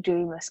like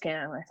doing the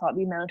scan, I thought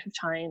the amount of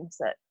times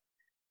that,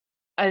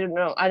 I don't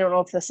know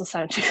if this will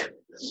sound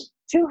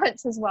too much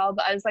as well,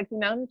 but I was like, the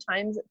amount of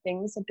times that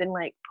things have been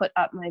like put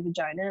up my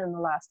vagina in the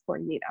last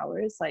 48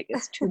 hours, like,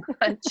 it's too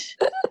much.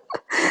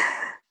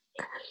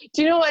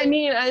 Do you know what I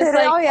mean? I was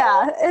like, oh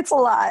yeah, it's a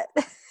lot.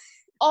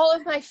 All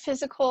of my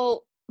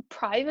physical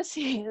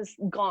privacy is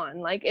gone.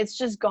 Like, it's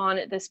just gone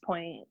at this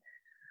point.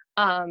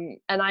 And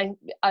I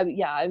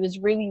was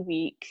really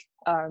weak,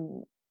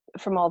 from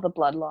all the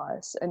blood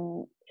loss.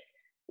 And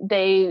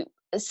they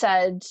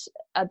said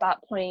at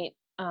that point,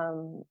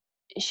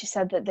 she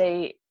said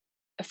that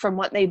from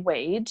what they'd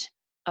weighed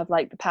of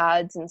like the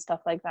pads and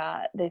stuff like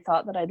that, they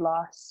thought that I'd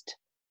lost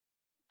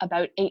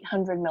about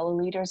 800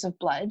 milliliters of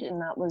blood, and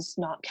that was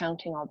not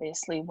counting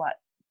obviously what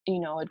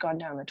had gone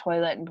down the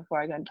toilet and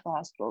before I got into the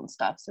hospital and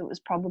stuff. So it was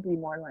probably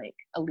more like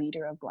a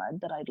liter of blood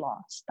that I'd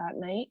lost that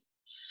night,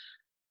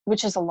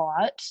 which is a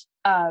lot.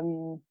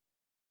 But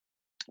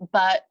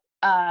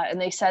and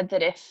they said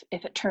that if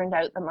it turned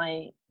out that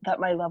that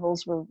my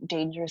levels were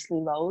dangerously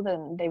low,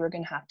 then they were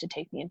going to have to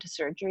take me into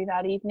surgery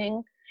that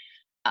evening,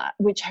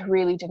 which I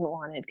really didn't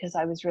want it because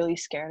I was really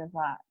scared of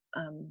that.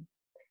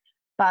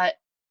 But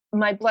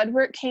my blood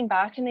work came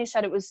back and they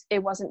said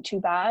it wasn't too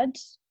bad.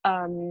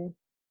 And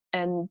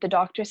the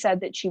doctor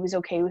said that she was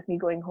okay with me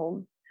going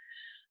home.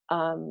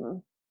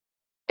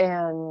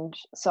 And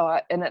so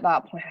and at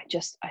that point,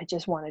 I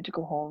just wanted to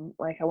go home.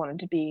 Like, I wanted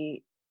to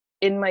be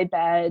in my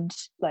bed,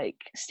 like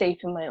safe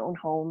in my own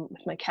home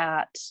with my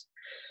cat.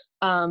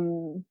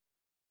 And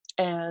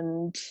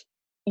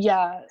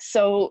yeah,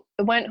 so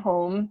I went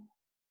home,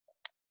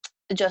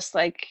 just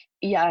like,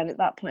 yeah, and at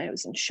that point I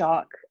was in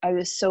shock. I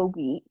was so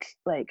weak,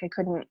 like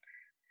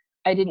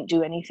I didn't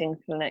do anything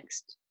for the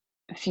next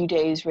few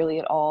days really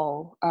at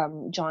all.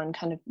 John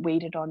kind of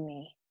waited on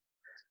me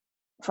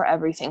for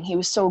everything. He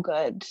was so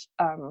good.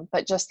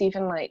 But just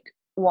even like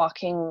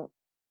walking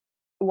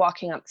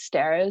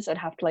upstairs, I'd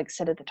have to like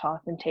sit at the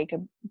top and take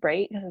a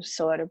break because I was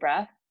so out of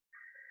breath.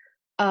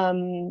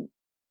 And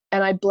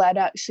I bled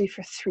actually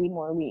for 3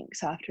 more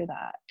weeks after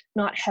that.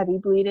 Not heavy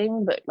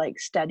bleeding, but like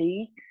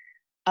steady.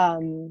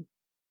 And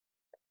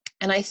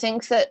I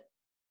think that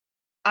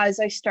as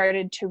I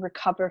started to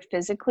recover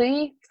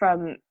physically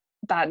from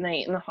that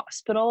night in the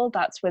hospital,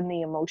 that's when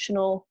the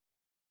emotional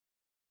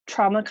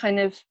trauma kind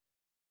of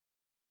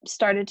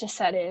started to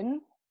set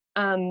in.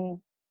 And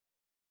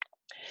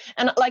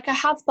like, I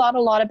have thought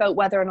a lot about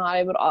whether or not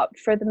I would opt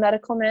for the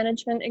medical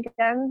management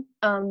again.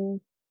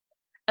 And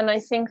I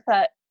think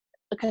that,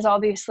 because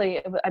obviously,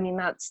 I mean,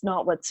 that's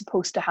not what's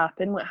supposed to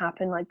happen. What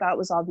happened, like, that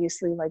was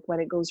obviously like when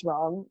it goes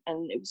wrong,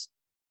 and it was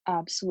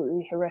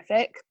absolutely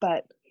horrific.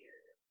 But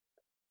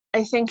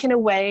I think in a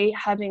way,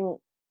 having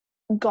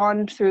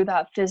gone through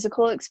that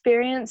physical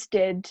experience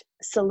did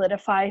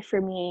solidify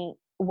for me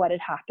what had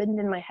happened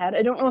in my head.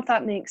 I don't know if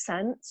that makes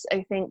sense.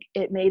 I think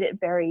it made it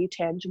very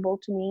tangible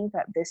to me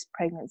that this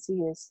pregnancy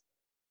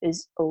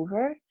is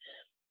over.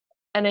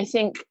 And I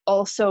think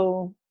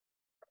also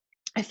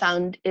I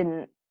found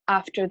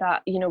after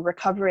that,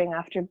 recovering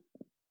after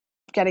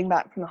getting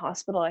back from the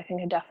hospital, I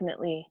think I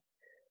definitely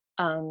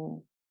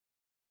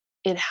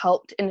it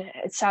helped. And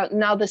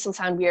now this will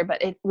sound weird,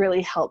 but it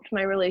really helped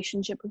my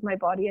relationship with my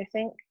body, I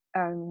think.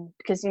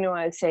 Because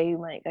I was saying,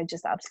 like, I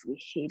just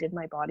absolutely hated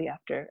my body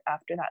after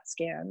that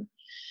scan.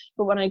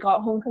 But when I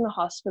got home from the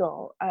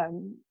hospital,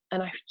 and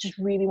I just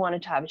really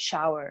wanted to have a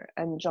shower,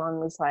 and John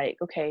was like,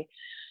 okay,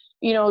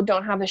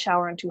 don't have the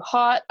shower on too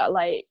hot,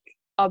 like,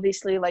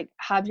 obviously, like,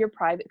 have your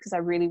private, because I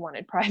really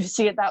wanted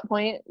privacy at that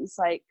point. It's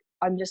like,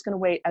 I'm just going to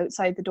wait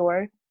outside the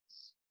door,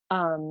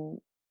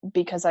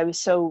 because I was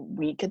so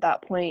weak at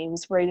that point. He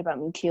was worried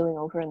about me keeling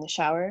over in the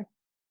shower.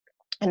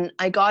 And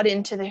I got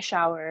into the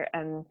shower,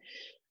 and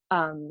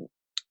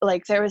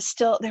like, there was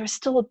still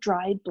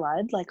dried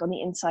blood, like, on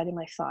the inside of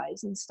my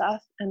thighs and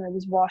stuff, and I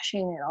was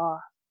washing it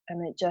off,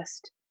 and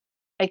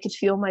I could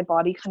feel my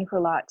body kind of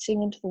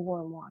relaxing into the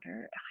warm water.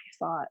 And I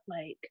thought,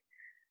 like,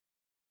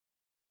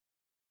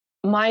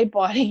 my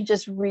body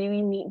just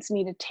really needs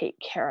me to take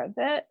care of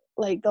it.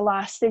 Like, the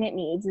last thing it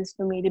needs is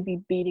for me to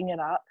be beating it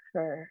up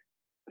for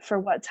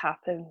what's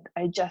happened.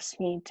 I just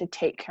need to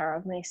take care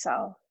of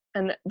myself.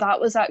 And that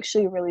was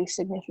actually a really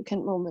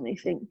significant moment, I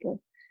think,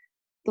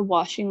 the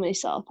washing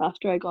myself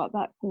after I got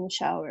back from the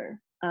shower.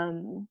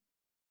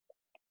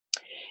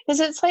 Because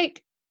it's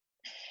like,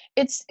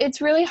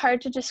 it's really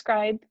hard to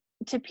describe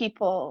to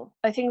people.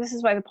 I think this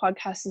is why the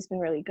podcast has been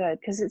really good,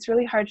 because it's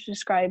really hard to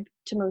describe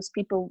to most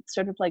people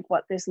sort of like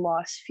what this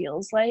loss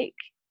feels like.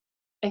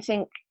 I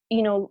think,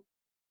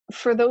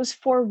 for those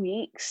 4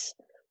 weeks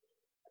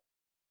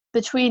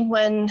between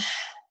when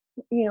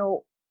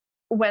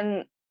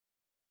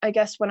I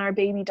guess when our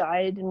baby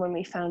died and when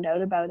we found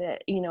out about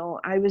it,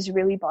 I was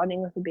really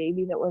bonding with a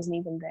baby that wasn't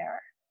even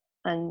there.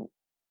 And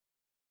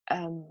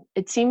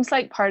it seems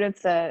like part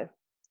of the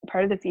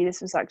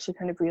fetus was actually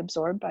kind of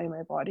reabsorbed by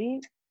my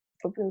body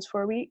over those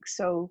 4 weeks.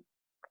 So,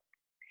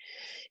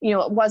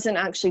 it wasn't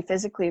actually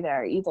physically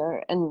there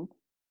either. And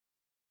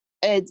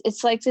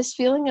it's like this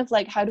feeling of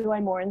like, how do I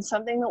mourn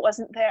something that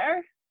wasn't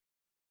there?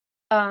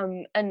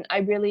 And I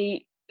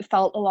really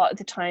felt a lot at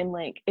the time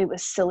like it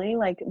was silly,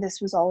 like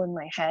this was all in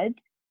my head.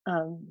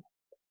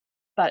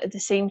 But at the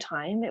same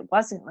time, it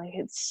wasn't. Like,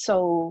 it's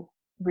so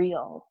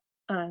real.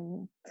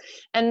 And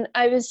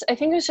I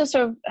think it was just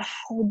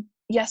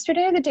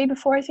yesterday or the day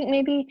before, I think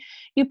maybe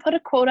you put a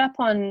quote up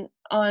on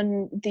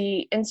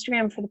the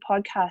Instagram for the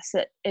podcast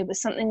that it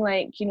was something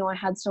like, I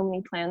had so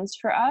many plans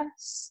for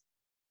us.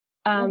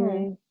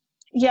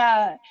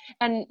 Yeah,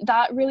 and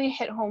that really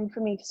hit home for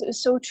me, because it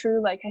was so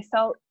true. Like, I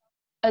felt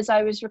as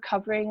I was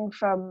recovering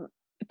from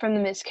the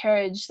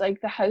miscarriage, like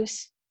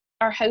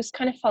our house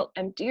kind of felt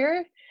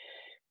emptier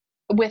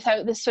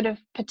without this sort of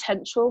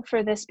potential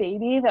for this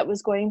baby that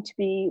was going to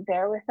be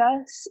there with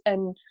us.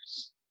 And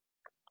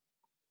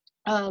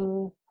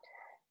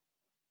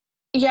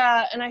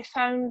yeah, and I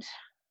found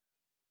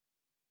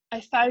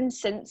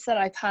since that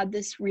I've had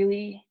this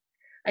really,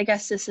 I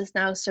guess this is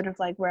now sort of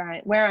like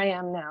where I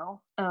am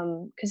now,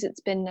 because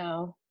it's been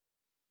now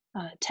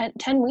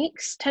 10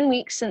 weeks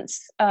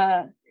since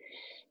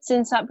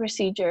since that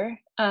procedure.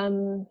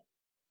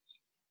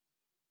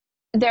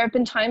 There have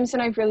been times when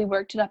I've really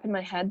worked it up in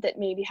my head that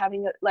maybe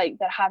having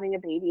a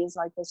baby is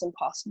like this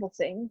impossible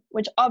thing,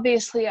 which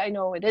obviously I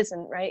know it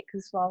isn't, right?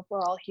 Because, well,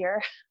 we're all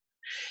here,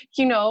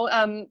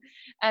 and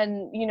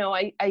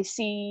I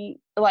see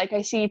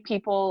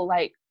people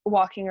like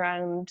walking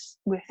around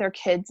with their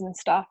kids and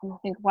stuff, and I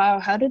think, wow,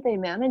 how did they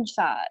manage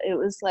that? It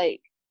was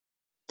like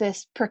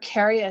this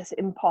precarious,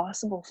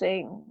 impossible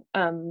thing.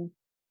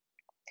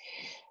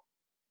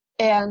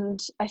 And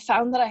I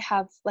found that I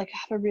have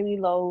a really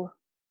low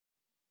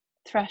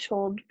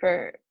threshold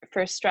for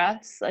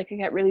stress. Like, I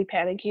get really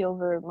panicky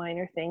over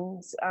minor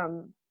things,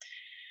 and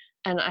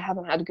I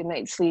haven't had a good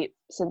night's sleep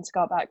since I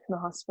got back from the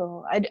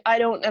hospital. I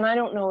don't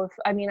know if,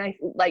 I mean, I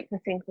like to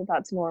think that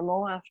that's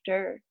normal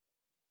after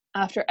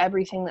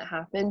everything that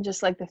happened,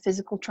 just like the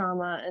physical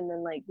trauma and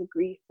then like the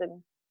grief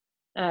and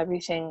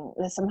everything.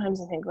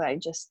 Sometimes I think that I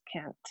just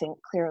can't think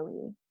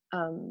clearly.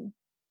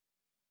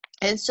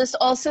 It's just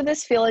also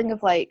this feeling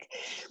of like,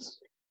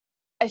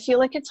 I feel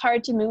like it's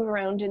hard to move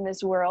around in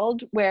this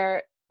world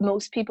where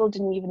most people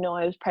didn't even know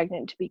I was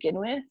pregnant to begin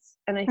with.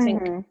 And I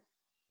think,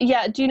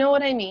 yeah, do you know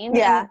what I mean?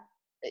 Yeah.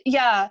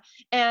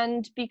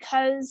 And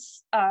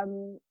because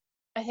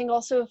I think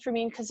also for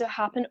me, because it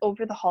happened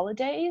over the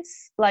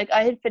holidays, like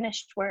I had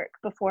finished work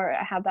before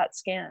I had that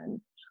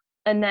scan,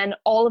 and then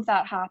all of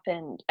that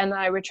happened, and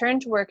I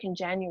returned to work in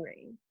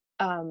January,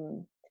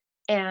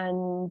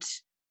 and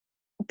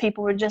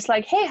people were just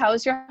like, hey, how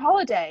was your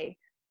holiday?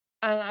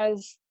 And I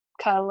was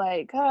kind of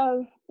like,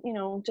 oh,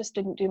 just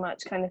didn't do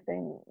much, kind of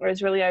thing.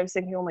 Whereas really I was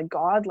thinking, oh my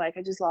God, like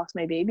I just lost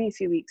my baby a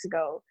few weeks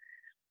ago.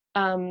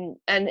 And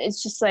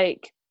it's just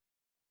like,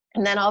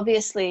 and then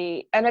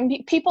obviously, and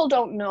people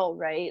don't know,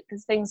 right?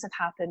 Because things have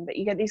happened, but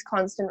you get these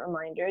constant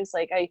reminders.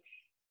 Like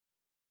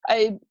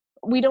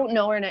we don't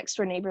know our next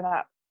door neighbor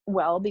that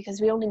well because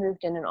we only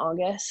moved in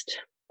August.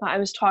 But I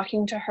was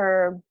talking to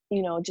her,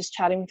 just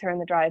chatting with her in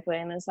the driveway,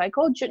 and I was like,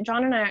 oh,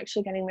 John and I are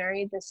actually getting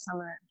married this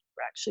summer.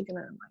 We're actually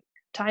gonna like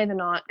tie the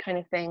knot, kind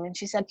of thing. And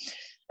she said,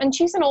 and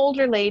she's an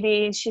older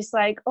lady. She's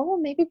like, oh,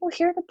 maybe we'll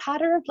hear the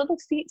patter of little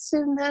feet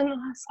soon then.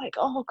 And I was like,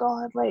 oh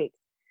God, like,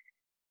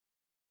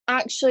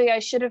 actually I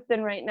should have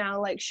been right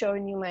now like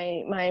showing you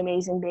my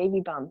amazing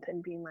baby bump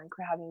and being like,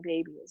 we're having a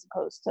baby, as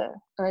opposed to,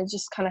 and I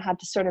just kind of had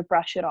to sort of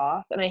brush it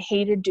off. And I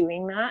hated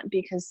doing that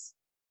because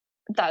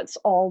that's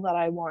all that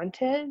I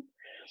wanted.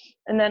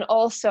 And then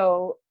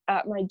also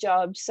at my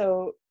job,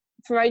 so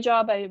for my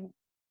job,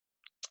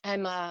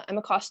 I'm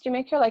a costume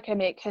maker. Like I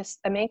make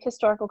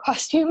historical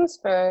costumes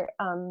for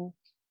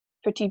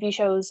TV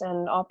shows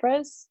and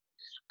operas.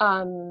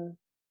 And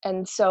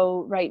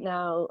so right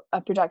now, a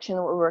production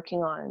that we're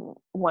working on,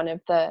 one of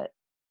the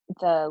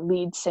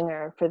lead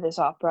singer for this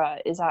opera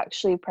is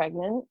actually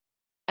pregnant,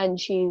 and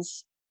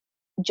she's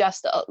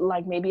just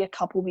like maybe a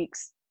couple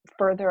weeks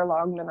further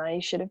along than I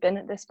should have been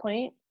at this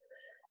point.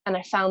 And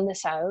I found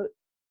this out,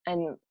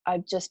 and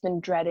I've just been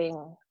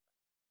dreading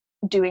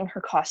doing her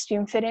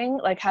costume fitting,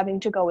 like having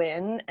to go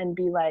in and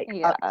be like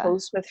up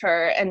close with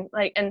her, and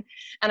like and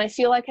I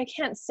feel like I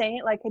can't say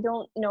it, like I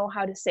don't know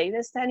how to say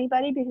this to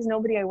anybody because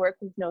nobody I work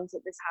with knows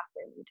that this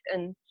happened.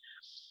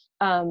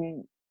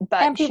 And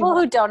people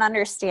who don't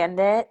understand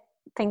it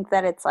think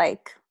that it's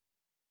like,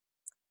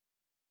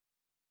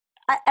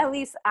 at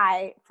least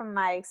from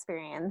my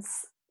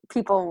experience,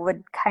 people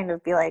would kind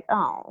of be like,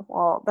 oh,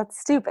 well, that's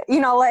stupid,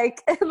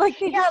 like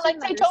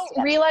they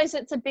don't realize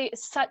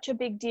it's such a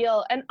big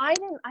deal. And I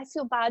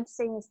feel bad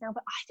saying this now,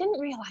 but I didn't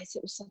realize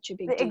it was such a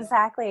big deal.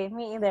 Exactly,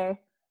 me either.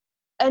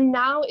 And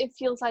now it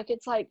feels like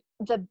it's like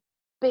the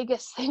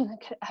biggest thing that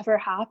could ever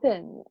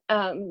happen.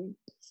 And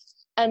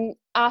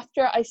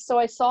after I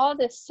saw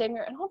this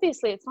singer, and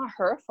obviously it's not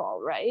her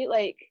fault, right?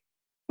 Like,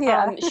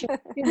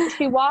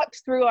 she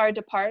walked through our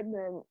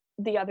department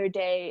the other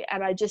day,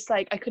 and I just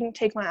like, I couldn't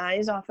take my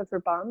eyes off of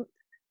her bump,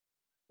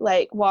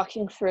 like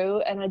walking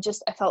through, and I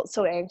felt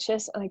so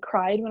anxious, and I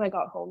cried when I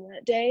got home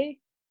that day.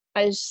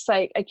 I was just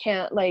like, I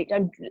can't, like,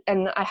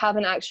 and I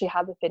haven't actually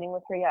had the fitting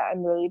with her yet.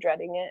 I'm really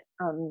dreading it.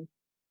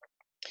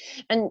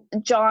 And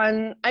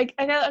John, I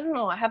don't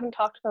know, I haven't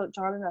talked about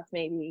John enough.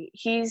 Maybe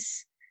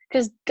because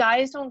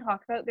guys don't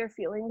talk about their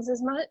feelings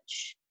as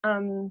much,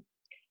 but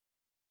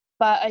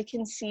I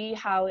can see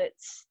how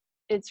it's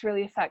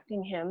really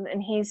affecting him.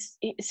 And he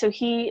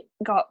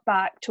got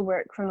back to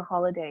work from the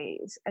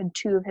holidays, and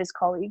two of his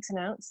colleagues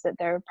announced that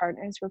their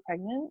partners were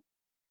pregnant.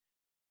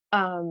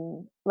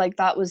 Like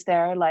that was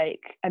their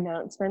like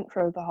announcement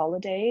for the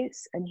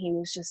holidays, and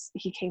he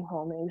came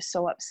home and he was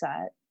so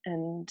upset.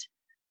 And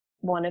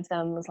one of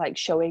them was like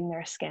showing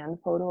their scan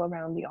photo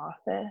around the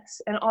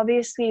office, and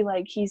obviously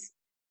like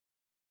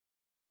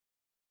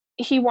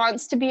he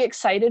wants to be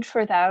excited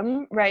for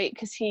them, right?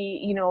 Because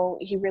he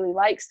really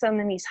likes them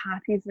and he's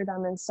happy for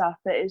them and stuff,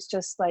 but it's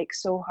just like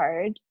so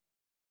hard.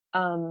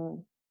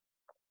 And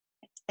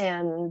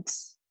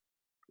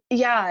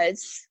yeah,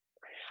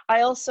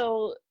 I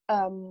also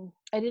I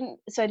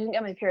didn't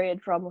get my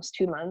period for almost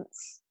 2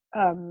 months,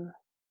 and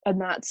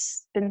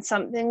that's been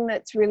something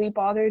that's really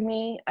bothered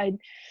me.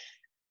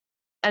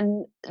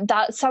 and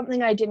that's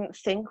something I didn't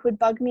think would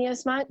bug me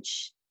as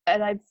much.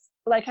 And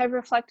I've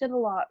reflected a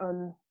lot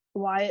on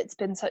why it's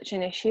been such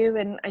an issue,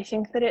 and I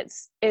think that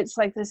it's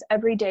like this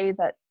every day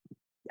that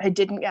I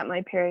didn't get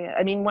my period.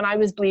 I mean, when I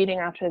was bleeding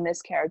after the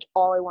miscarriage,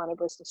 all I wanted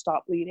was to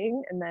stop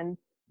bleeding, and then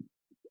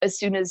as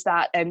soon as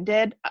that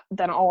ended,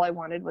 then all I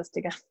wanted was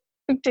to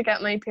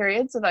get my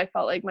period, so that I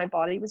felt like my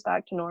body was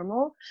back to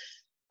normal.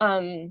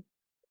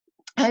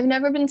 I've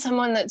never been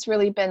someone that's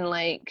really been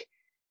like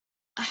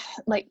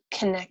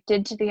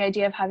connected to the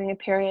idea of having a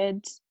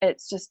period.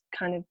 It's just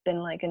kind of been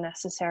like a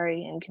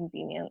necessary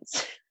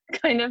inconvenience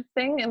kind of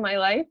thing in my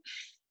life.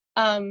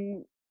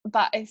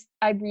 But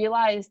I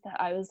realized that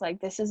I was like,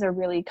 this is a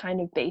really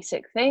kind of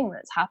basic thing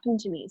that's happened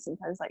to me since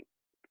I was like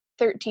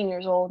 13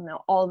 years old.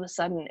 Now all of a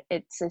sudden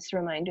it's this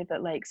reminder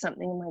that like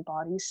something in my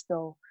body's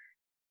still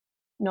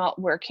not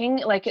working.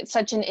 Like it's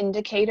such an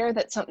indicator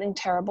that something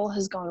terrible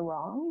has gone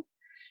wrong.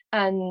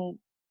 And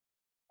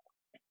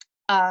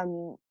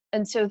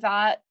so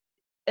that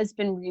has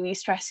been really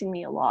stressing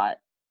me a lot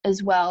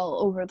as well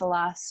over the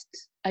last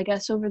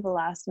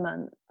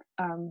month.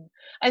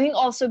 I think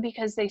also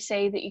because they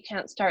say that you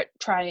can't start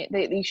trying,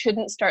 you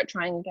shouldn't start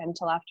trying again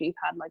until after you've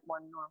had like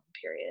one normal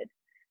period.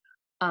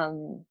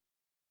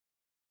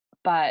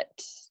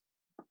 But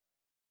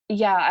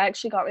yeah, I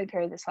actually got my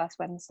period this last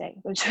Wednesday,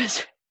 which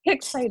was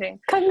exciting.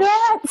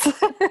 Congrats!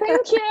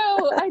 Thank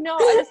you. I know,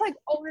 I was like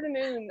over the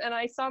moon, and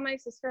I saw my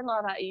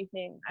sister-in-law that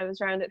evening. I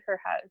was around at her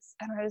house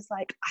and I was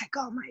like, I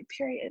got my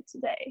period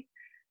today.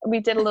 We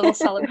did a little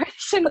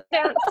celebration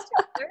dance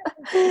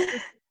together.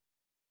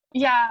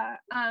 Yeah.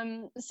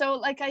 So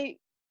like I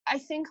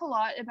think a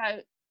lot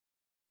about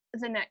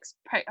the next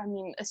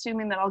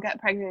assuming that I'll get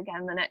pregnant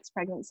again the next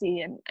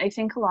pregnancy, and I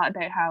think a lot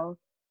about how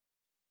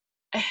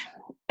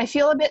I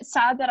feel a bit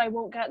sad that I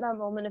won't get that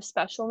moment of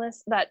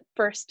specialness, that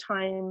first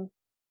time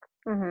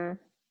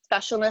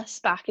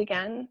specialness back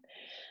again.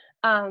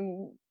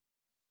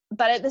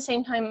 But at the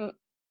same time,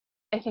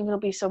 I think I'll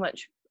be so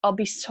much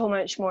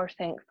more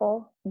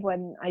thankful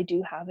when I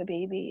do have a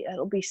baby.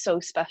 It'll be so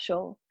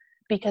special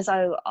because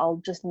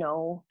I'll just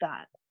know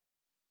that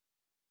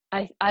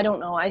I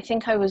don't know. I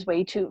think I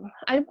wasn't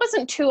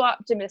too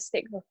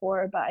optimistic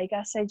before, but I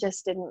guess I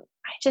just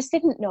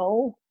didn't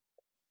know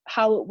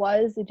how it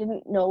was. I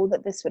didn't know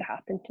that this would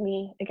happen to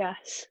me, I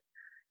guess.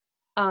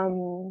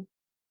 And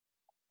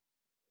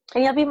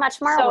you'll be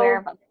much more aware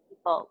of other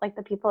people, like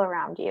the people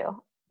around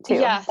you too.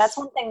 Yes. That's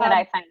one thing that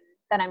I find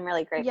that I'm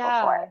really grateful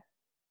for.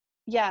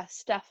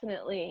 Yes,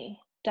 definitely.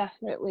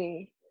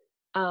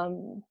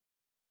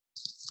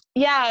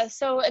 Yeah,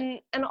 so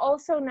and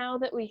also now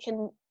that we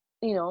can,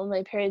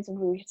 my periods,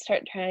 we can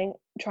start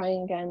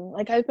trying again.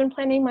 Like I've been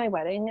planning my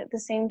wedding at the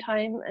same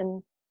time,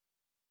 and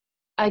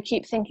I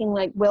keep thinking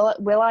like,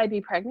 will I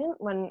be pregnant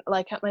when,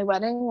 like, at my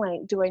wedding?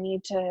 Like, do I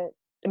need to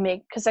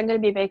because I'm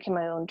going to be making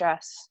my own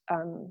dress,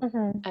 and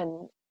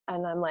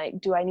I'm like,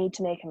 do I need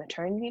to make a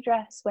maternity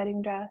dress,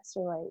 wedding dress,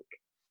 or like,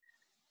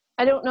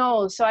 I don't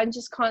know. So I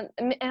just can't,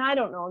 and I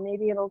don't know,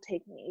 maybe it'll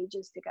take me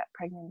ages to get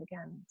pregnant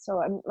again.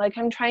 So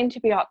I'm trying to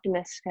be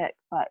optimistic,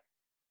 but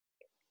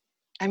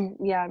I'm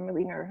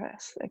really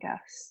nervous, I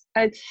guess.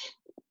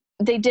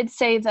 They did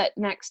say that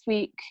next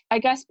week, I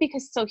guess,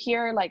 because so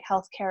here, like,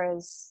 healthcare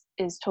is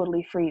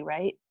totally free,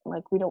 right?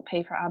 Like we don't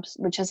pay for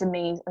which is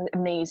amazing.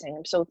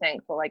 I'm so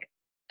thankful. Like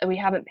we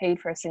haven't paid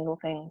for a single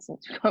thing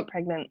since we got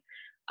pregnant.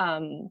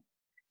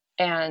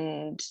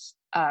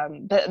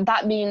 But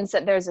that means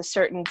that there's a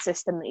certain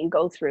system that you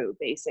go through,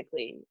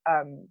 basically,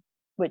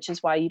 which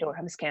is why you don't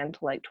have a scan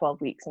till like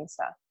 12 weeks and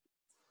stuff.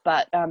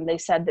 But they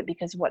said that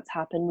because of what's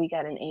happened, we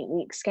get an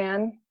 8-week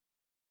scan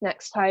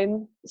next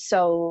time.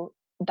 So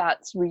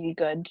that's really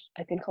good.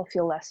 I think I'll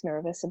feel less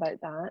nervous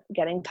about that,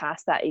 getting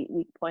past that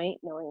 8-week point,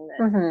 knowing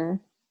that.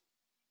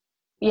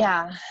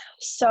 Yeah.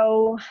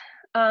 So,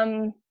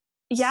 I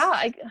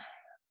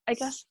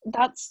guess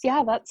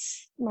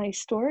that's my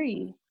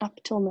story up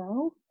till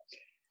now.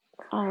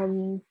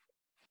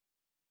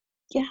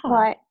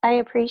 Well, I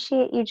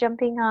appreciate you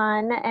jumping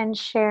on and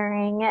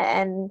sharing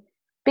and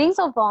being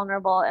so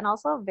vulnerable and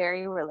also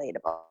very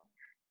relatable.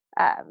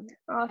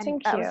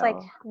 Thank you. I was like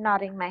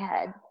nodding my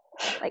head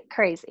like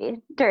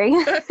crazy during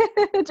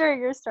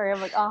your story.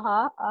 I'm like,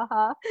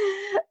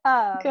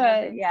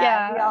 good.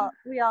 Yeah.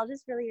 We all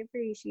just really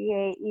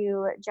appreciate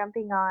you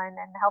jumping on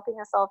and helping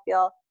us all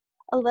feel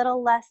a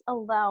little less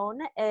alone.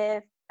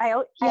 I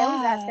always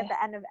ask at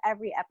the end of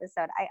every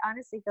episode, I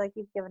honestly feel like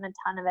you've given a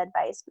ton of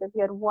advice, but if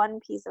you had one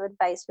piece of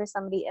advice for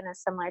somebody in a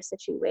similar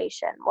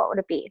situation, what would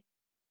it be?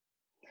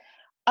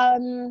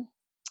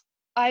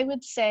 I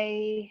would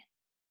say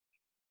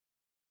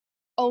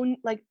own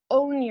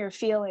your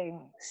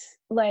feelings.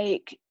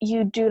 Like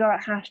you do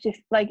not have to,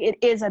 like, it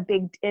is a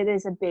big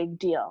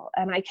deal.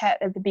 And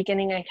at the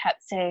beginning I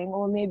kept saying,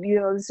 well, maybe,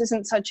 this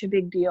isn't such a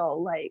big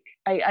deal. Like,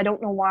 I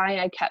don't know why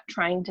I kept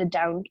trying to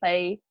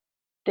downplay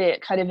the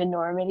kind of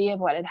enormity of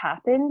what had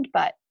happened,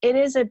 but it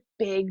is a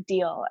big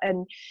deal.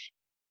 And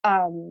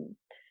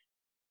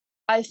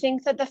I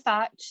think that the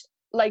fact,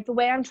 like, the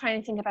way I'm trying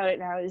to think about it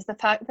now is the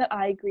fact that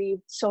I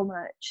grieved so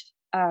much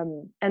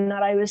and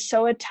that I was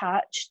so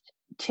attached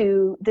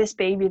to this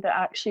baby that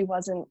actually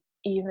wasn't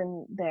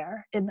even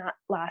there in that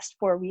last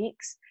 4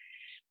 weeks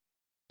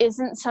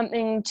isn't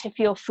something to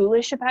feel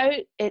foolish about.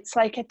 It's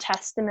like a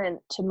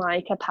testament to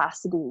my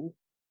capacity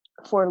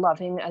for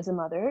loving as a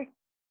mother.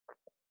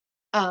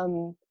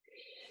 I'm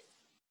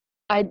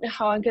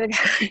gonna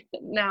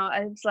now.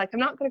 I was like, I'm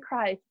not gonna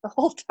cry the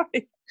whole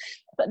time,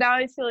 but now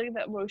I'm feeling a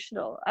bit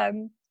emotional.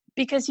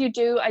 Because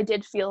I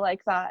did feel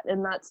like that,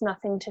 and that's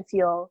nothing to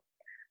feel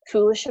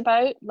foolish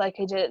about. Like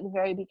I did at the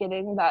very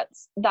beginning.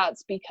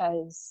 That's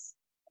because,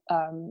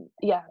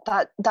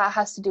 that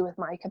has to do with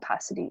my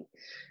capacity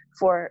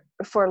for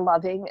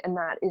loving, and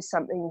that is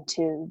something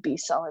to be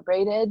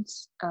celebrated.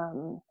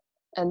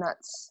 And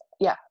that's,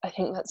 I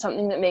think that's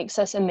something that makes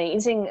us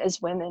amazing as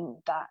women,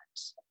 that,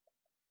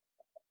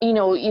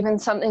 even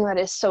something that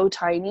is so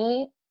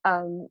tiny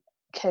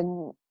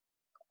can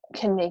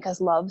make us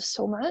love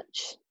so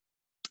much,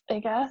 I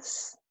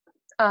guess.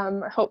 I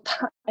hope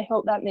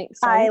that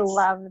makes sense. I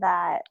love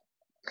that.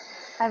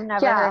 I've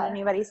never heard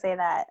anybody say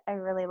that. I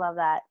really love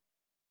that.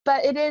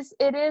 But it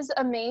is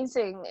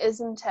amazing,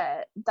 isn't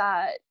it,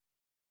 that,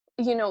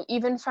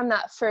 even from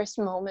that first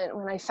moment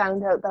when I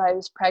found out that I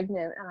was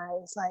pregnant, and I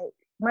was like,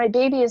 my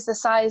baby is the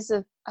size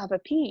of a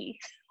pea.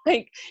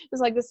 Like, it was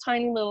like this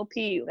tiny little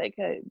pea, like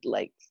a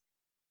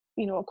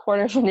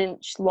quarter of an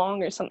inch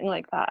long or something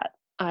like that.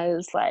 I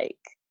was like,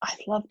 I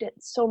loved it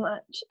so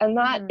much. And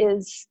that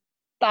is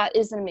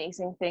an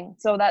amazing thing.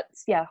 So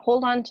that's,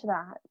 hold on to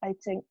that. I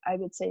think I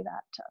would say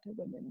that to other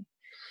women.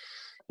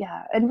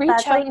 Yeah. And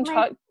reach out and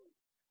talk.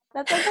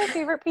 That's like my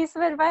favorite piece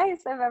of advice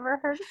I've ever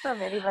heard from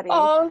anybody.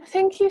 Oh,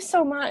 thank you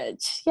so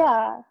much.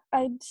 Yeah.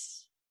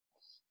 It's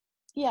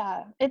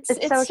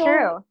so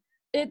true.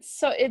 It's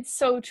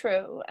so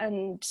true.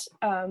 And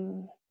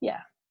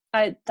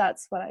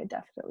that's what I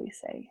definitely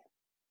say.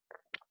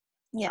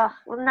 Yeah.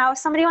 Well, now if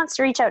somebody wants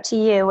to reach out to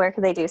you, where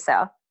could they do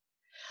so?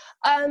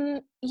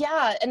 And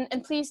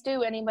please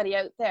do, anybody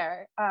out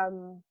there.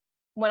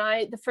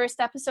 The first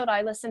episode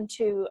I listened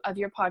to of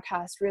your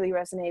podcast really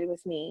resonated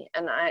with me,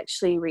 and I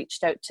actually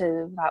reached out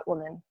to that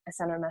woman. I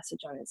sent her a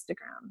message on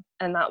Instagram,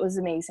 and that was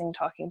amazing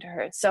talking to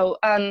her. So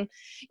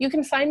you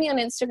can find me on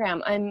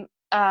Instagram. I'm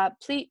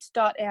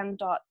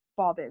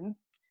pleat.m.bobbin,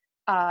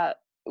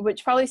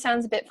 which probably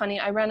sounds a bit funny.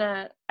 I run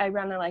a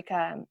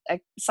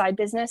side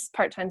business,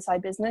 part-time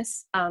side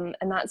business, and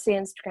that's the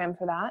Instagram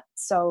for that.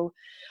 So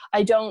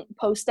I don't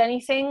post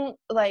anything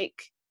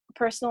like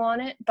personal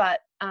on it,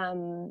 but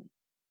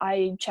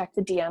I check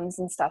the DMs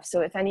and stuff. So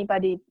if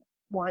anybody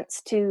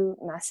wants to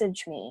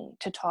message me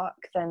to talk,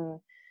 then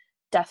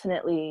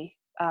definitely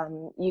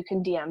you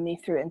can DM me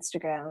through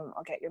Instagram.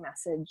 I'll get your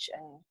message,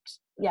 and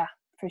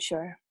for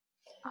sure.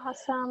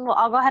 Awesome. Well,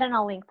 I'll go ahead and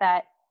I'll link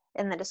that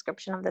in the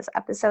description of this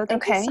episode.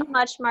 Thank you so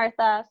much,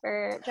 Martha,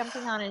 for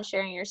jumping on and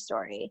sharing your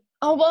story.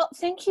 Oh, well,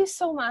 thank you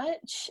so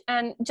much.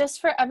 And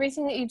just for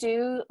everything that you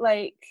do,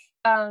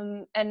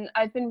 and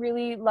I've been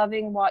really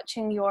loving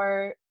watching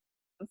your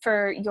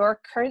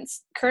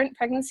current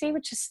pregnancy,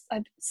 which is,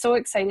 I'm so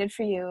excited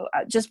for you.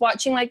 Just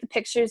watching the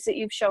pictures that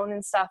you've shown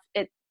and stuff,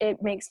 it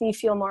makes me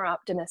feel more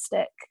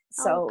optimistic.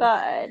 So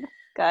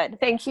good.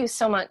 Thank you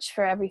so much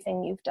for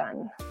everything you've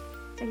done.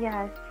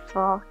 Yes,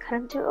 well,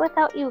 couldn't do it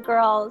without you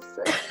girls.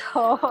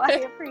 So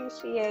I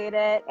appreciate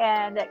it,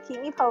 and keep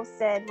me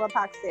posted. We'll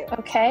talk soon.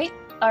 Okay.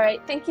 All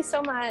right. Thank you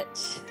so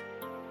much.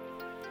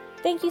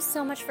 Thank you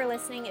so much for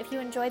listening. If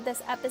you enjoyed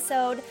this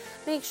episode,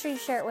 make sure you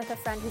share it with a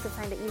friend who could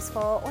find it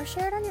useful, or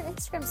share it on your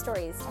Instagram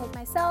stories. Tag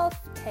myself,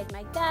 tag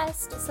my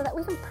guest, so that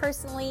we can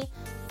personally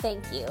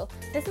thank you.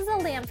 This is a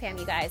lamb fam,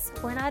 you guys.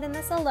 We're not in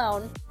this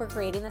alone. We're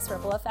creating this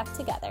ripple effect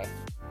together.